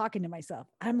when I'm talking to myself.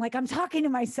 I'm like, I'm talking to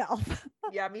myself.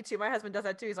 Yeah, me too. My husband does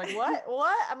that too. He's like, "What?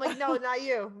 What?" I'm like, "No, not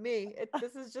you. Me.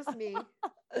 This is just me.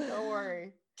 Don't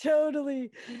worry."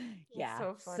 Totally. It's Yeah.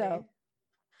 so So, funny.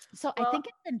 so I Well, think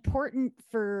it's important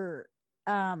for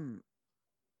um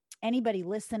anybody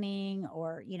listening,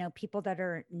 or people that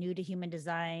are new to human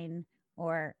design,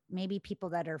 or maybe people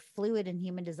that are fluid in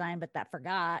human design but that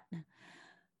forgot,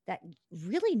 that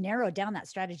really narrow down that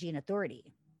strategy and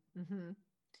authority mhm.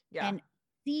 Yeah. and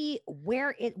see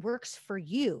where it works for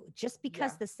you. Just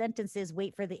because Yeah. the sentence is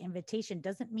wait for the invitation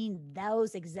doesn't mean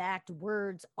those exact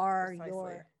words are Precisely.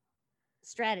 your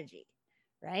strategy,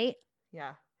 right?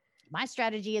 Yeah. My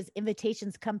strategy is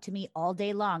invitations come to me all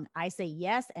day long. I say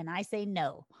yes and I say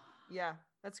no. Yeah.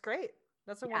 That's great.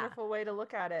 That's a Yeah. wonderful way to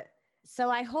look at it.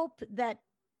 So I hope that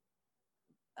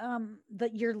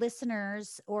your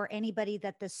listeners or anybody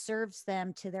that this serves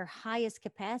them to their highest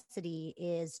capacity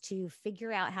is to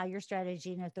figure out how your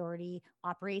strategy and authority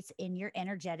operates in your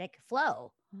energetic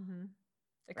flow, Mhm.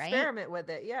 right? Experiment with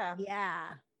it. Yeah.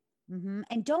 Yeah.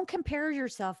 And don't compare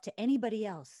yourself to anybody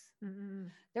else.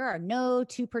 Mhm. There are no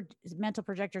two mental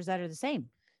projectors that are the same.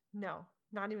 No,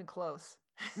 not even close.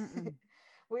 Mm-mm.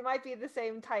 We might be the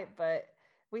same type, but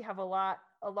we have a lot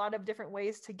of different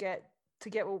ways to get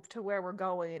to where we're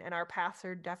going, and our paths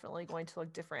are definitely going to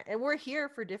look different. And we're here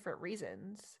for different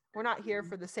reasons. We're not here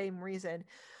for the same reason.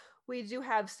 We do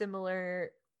have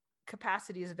similar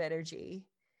capacities of energy,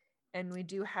 and we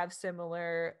do have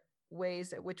similar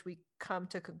ways at which we come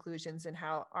to conclusions, and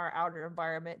how our outer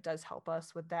environment does help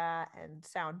us with that, and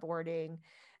soundboarding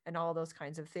and all those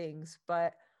kinds of things.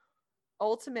 But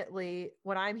ultimately,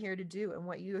 what I'm here to do and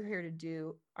what you're here to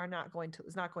do are not going to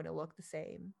is not going to look the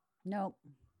same. Nope.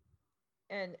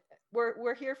 And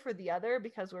we're here for the other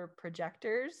because we're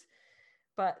projectors,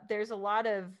 but there's a lot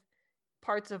of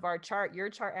parts of our chart, your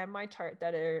chart and my chart,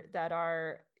 that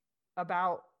are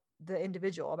about the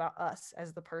individual, about us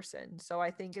as the person. So I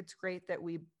think it's great that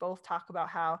we both talk about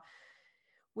how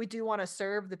we do want to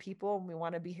serve the people and we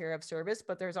want to be here of service,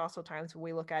 but there's also times when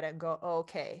we look at it and go, oh,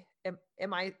 okay,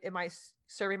 am I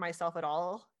serving myself at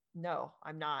all? No,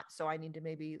 I'm not. So I need to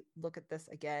maybe look at this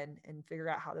again and figure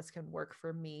out how this can work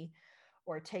for me,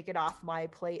 or take it off my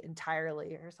plate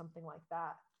entirely, or something like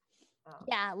that.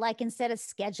 Yeah, like instead of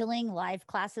scheduling live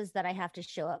classes that I have to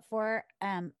show up for,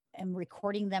 and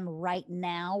recording them right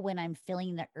now when I'm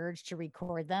feeling the urge to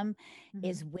record them Mhm.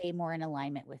 is way more in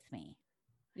alignment with me.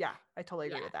 Yeah, I totally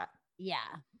agree Yeah. with that.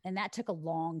 Yeah. And that took a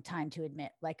long time to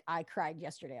admit. Like I cried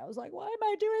yesterday. I was like, why am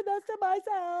I doing this to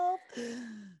myself?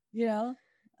 You know?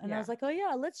 And I Yeah. was like, oh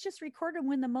yeah, let's just record them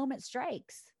when the moment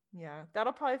strikes. Yeah.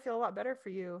 That'll probably feel a lot better for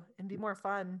you and be more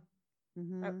fun.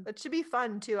 Mm-hmm. It should be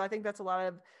fun too. I think that's a lot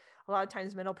of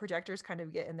times mental projectors kind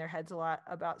of get in their heads a lot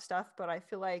about stuff, but I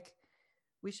feel like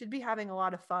we should be having a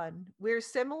lot of fun. We're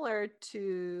similar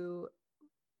to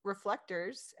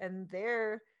reflectors, and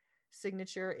their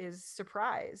signature is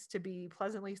surprise, to be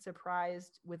pleasantly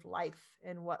surprised with life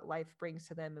and what life brings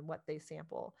to them and what they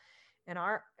sample. And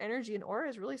our energy and aura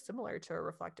is really similar to a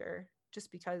reflector,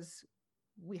 just because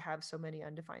we have so many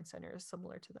undefined centers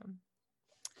similar to them.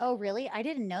 Oh, really? I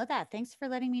didn't know that. Thanks for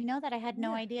letting me know that. I had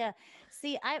no Yeah. idea.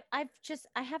 See, I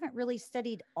haven't really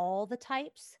studied all the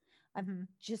types. I've Mm-hmm.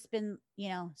 just been,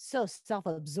 so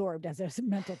self-absorbed as a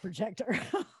mental projector.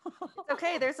 It's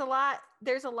okay. There's a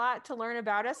lot to learn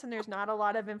about us, and there's not a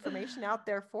lot of information out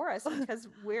there for us, because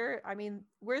we're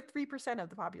 3% of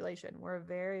the population. We're a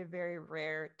very, very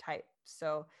rare type.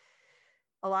 So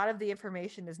a lot of the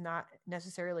information is not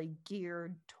necessarily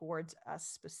geared towards us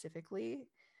specifically.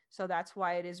 So that's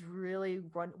why it is really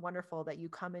wonderful that you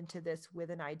come into this with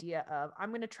an idea of, I'm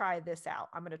going to try this out.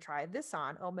 I'm going to try this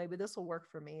on. Oh, maybe this will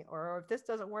work for me. Or if this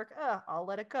doesn't work, I'll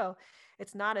let it go.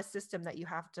 It's not a system that you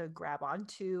have to grab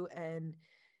onto and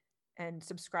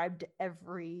subscribe to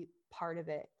every part of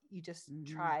it. You just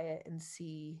try it and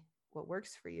see what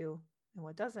works for you and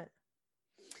what doesn't.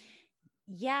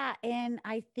 Yeah. And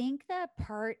I think that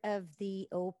part of the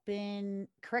open,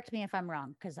 correct me if I'm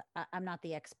wrong, because I'm not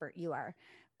the expert, you are,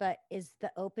 but is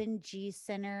the Open G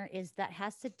Center, is that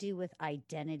has to do with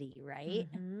identity, right?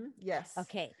 Yes.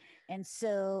 Okay. And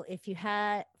so if you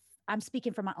had, I'm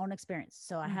speaking from my own experience.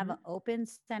 So I have an open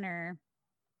center.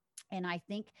 And I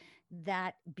think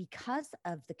that because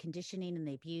of the conditioning and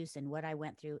the abuse and what I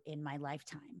went through in my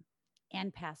lifetime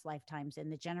and past lifetimes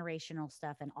and the generational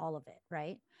stuff and all of it,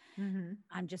 right?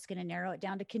 I'm just going to narrow it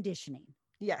down to conditioning.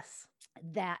 Yes.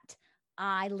 That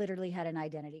I literally had an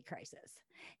identity crisis.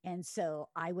 And so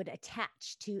I would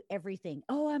attach to everything.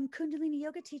 Oh, I'm Kundalini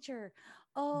yoga teacher.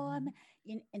 Oh, I'm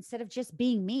instead of just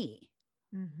being me.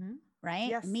 Right?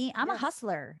 Yes. Me, I'm a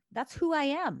hustler. That's who I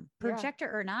am. Projector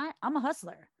or not, I'm a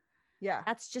hustler. Yeah.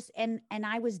 That's just, and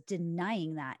I was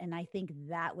denying that. And I think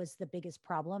that was the biggest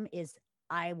problem is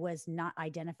I was not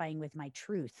identifying with my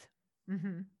truth.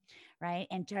 Right.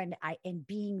 And trying to, and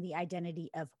being the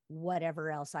identity of whatever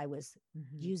else I was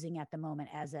using at the moment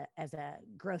as a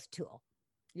growth tool.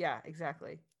 Yeah,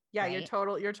 exactly. Yeah. Right?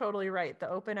 You're totally right. The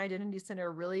Open Identity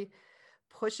Center really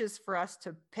pushes for us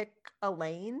to pick a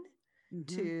lane,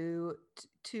 to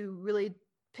really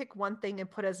pick one thing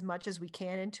and put as much as we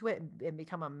can into it and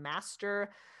become a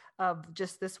master of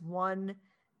just this one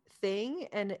thing.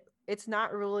 And it's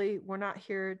not really, we're not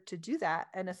here to do that.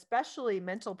 And especially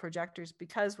mental projectors,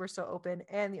 because we're so open,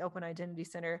 and the Open Identity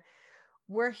Center,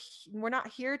 we're not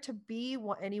here to be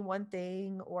any one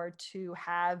thing or to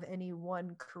have any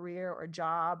one career or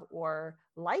job or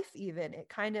life. Even it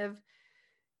kind of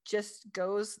just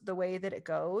goes the way that it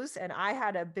goes. And I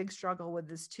had a big struggle with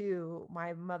this too.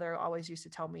 My mother always used to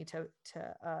tell me to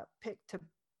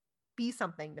be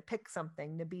something, to pick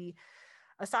something, to be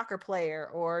a soccer player,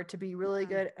 or to be really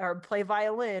good, or play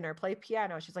violin or play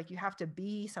piano. She's like, you have to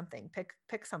be something,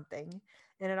 pick something.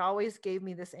 And it always gave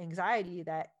me this anxiety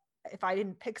that if I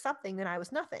didn't pick something, then I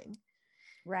was nothing.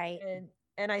 Right.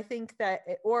 And I think that,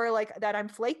 or like that I'm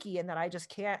flaky and that I just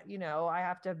can't, I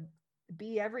have to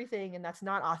be everything. And that's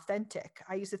not authentic.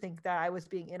 I used to think that I was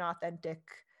being inauthentic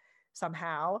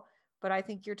somehow, but I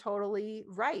think you're totally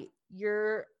right.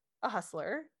 You're a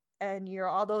hustler, and you're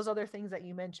all those other things that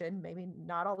you mentioned, maybe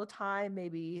not all the time,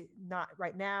 maybe not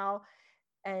right now.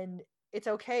 And it's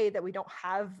okay that we don't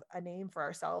have a name for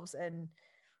ourselves. And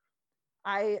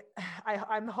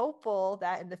I'm hopeful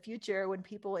that in the future, when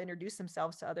people introduce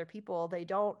themselves to other people, they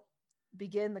don't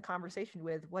begin the conversation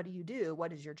with, what do you do?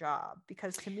 What is your job?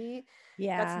 Because to me,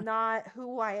 that's not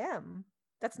who I am.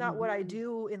 That's not what I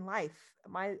do in life.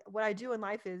 What I do in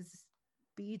life is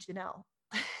be Janelle.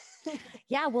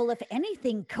 Yeah. Well, if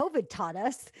anything, COVID taught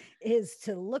us is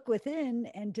to look within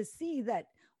and to see that,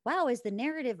 wow, is the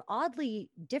narrative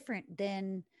oddly different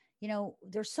than,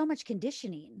 there's so much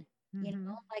conditioning.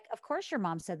 Like, of course your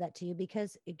mom said that to you,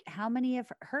 because how many of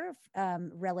her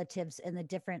relatives in the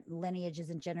different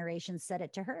lineages and generations said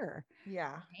it to her?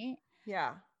 Yeah. Right?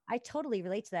 Yeah. I totally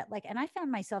relate to that. Like, and I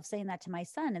found myself saying that to my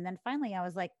son. And then finally I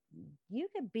was like, you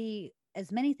could be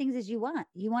as many things as you want.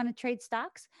 You want to trade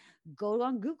stocks? Go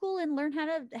on Google and learn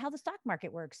how the stock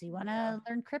market works. You want to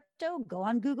learn crypto? Go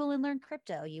on Google and learn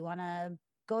crypto. You want to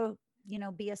go,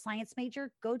 be a science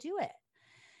major? Go do it.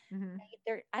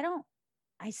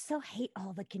 I so hate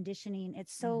all the conditioning.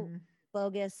 It's so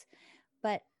bogus,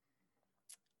 but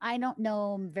I don't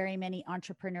know very many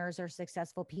entrepreneurs or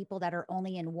successful people that are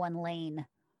only in one lane.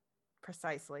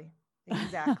 Precisely.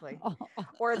 Exactly.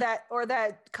 or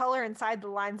that color inside the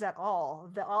lines at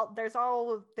all.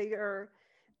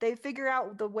 They figure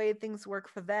out the way things work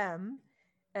for them.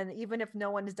 And even if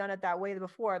no one has done it that way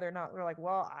before, they're like,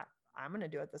 well, I'm going to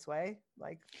do it this way.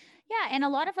 Like, yeah. And a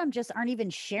lot of them just aren't even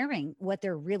sharing what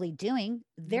they're really doing.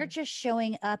 They're just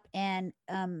showing up and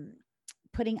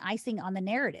putting icing on the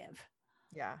narrative.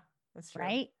 Yeah, that's true.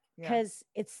 Right. Because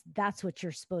that's what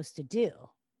you're supposed to do.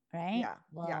 Right. Yeah.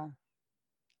 Well,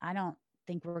 I don't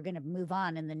think we're going to move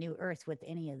on in the new earth with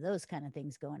any of those kind of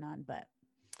things going on, but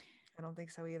I don't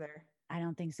think so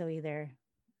either.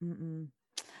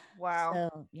 Wow.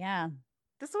 So, yeah.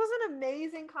 This was an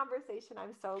amazing conversation.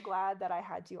 I'm so glad that I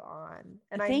had you on.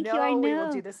 And I know we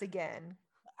will do this again.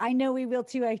 I know we will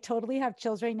too. I totally have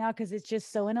chills right now because it's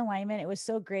just so in alignment. It was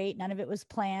so great. None of it was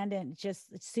planned, and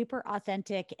just super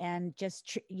authentic and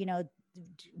just,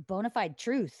 bona fide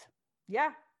truth. Yeah.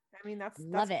 I mean, that's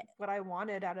Love it. what I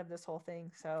wanted out of this whole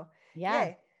thing. So Yeah.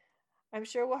 yay. I'm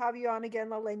sure we'll have you on again,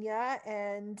 Lalenia,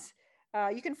 and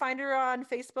you can find her on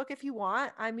Facebook if you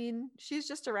want. I mean, she's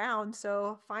just around,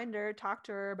 so find her, talk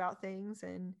to her about things,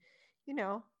 and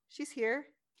she's here.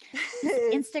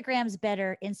 Instagram's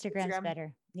better. Instagram's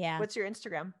better. Yeah. What's your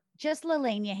Instagram? Just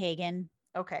Lalenia Hagen.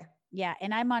 Okay. Yeah.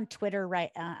 And I'm on Twitter,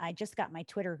 right? I just got my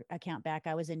Twitter account back.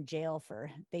 I was in jail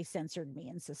they censored me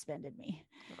and suspended me.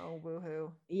 Oh,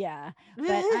 woohoo. Yeah.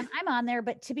 But I'm on there.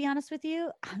 But to be honest with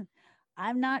you,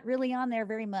 I'm not really on there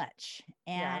very much.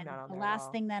 And the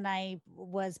last thing that I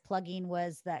was plugging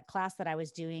was that class that I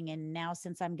was doing. And now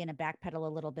since I'm going to backpedal a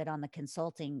little bit on the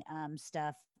consulting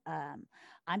stuff,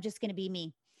 I'm just going to be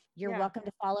me. You're welcome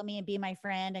to follow me and be my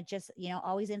friend, and just,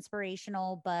 always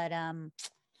inspirational. But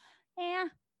yeah,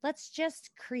 let's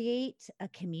just create a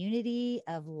community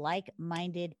of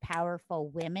like-minded, powerful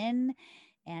women.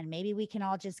 And maybe we can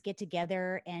all just get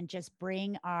together and just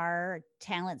bring our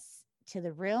talents to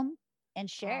the room and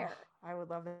share. Oh, I would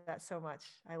love that so much.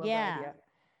 I love that idea.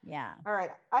 Yeah. All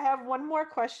right. I have one more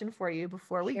question for you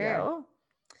before we go.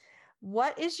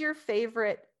 What is your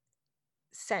favorite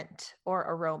scent or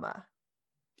aroma?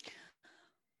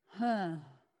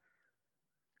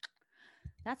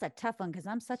 That's a tough one because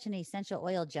I'm such an essential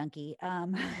oil junkie.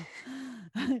 For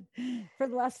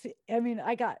the last,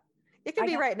 I got. It could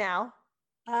be right now.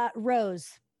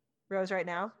 Rose. Rose right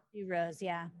now? Rose,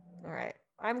 yeah. All right.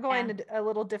 I'm going a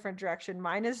little different direction.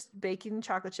 Mine is baking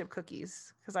chocolate chip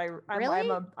cookies because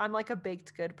I'm like a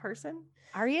baked good person.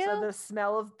 Are you? So the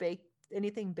smell of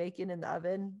anything baking in the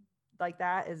oven like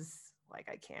that is like,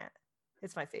 I can't.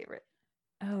 It's my favorite.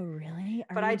 Oh, really?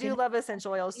 But I do love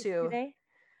essential oils too. Today?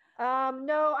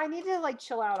 No, I need to like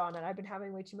chill out on it. I've been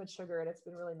having way too much sugar and it's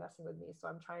been really messing with me. So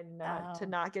I'm trying to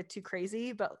not get too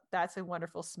crazy, but that's a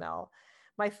wonderful smell.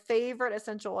 My favorite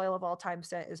essential oil of all time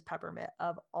scent is peppermint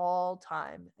of all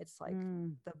time. It's like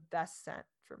the best scent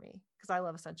for me because I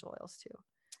love essential oils too.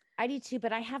 I do too,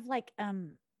 but I have like,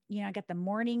 I got the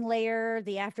morning layer,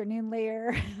 the afternoon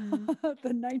layer,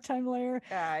 the nighttime layer.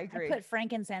 Yeah, I agree. I put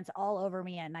frankincense all over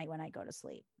me at night when I go to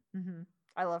sleep. Mm-hmm.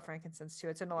 I love frankincense too.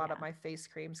 It's in a lot of my face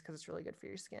creams because it's really good for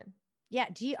your skin. Yeah.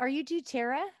 Are you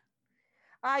doTERRA?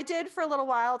 I did for a little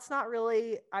while. It's not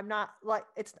really, I'm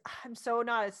so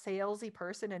not a salesy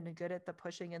person and good at the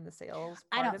pushing and the sales.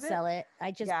 I don't sell it.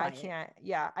 I just, I can't.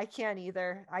 Yeah, I can't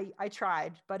either. I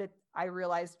tried, but I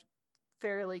realized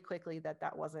fairly quickly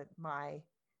that wasn't my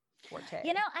forte.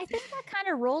 I think that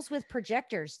kind of rolls with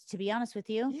projectors, to be honest with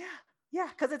you. Yeah. Yeah.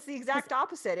 Cause it's the exact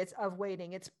opposite. It's of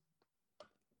waiting. It's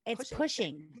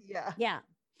pushing. Yeah. Yeah.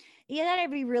 You gotta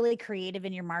be really creative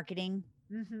in your marketing.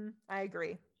 Mm-hmm. I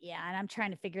agree. Yeah. And I'm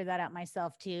trying to figure that out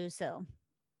myself too. So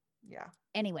yeah.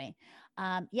 Anyway.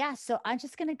 So I'm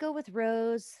just going to go with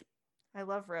Rose. I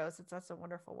love Rose. That's a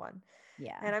wonderful one.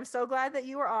 Yeah. And I'm so glad that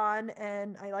you were on.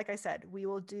 And like I said, we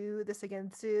will do this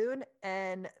again soon.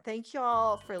 And thank you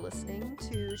all for listening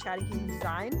to Chatting Human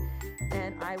Design.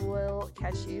 And I will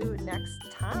catch you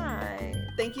next time.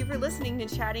 Thank you for listening to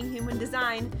Chatting Human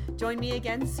Design. Join me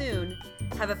again soon.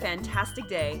 Have a fantastic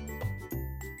day.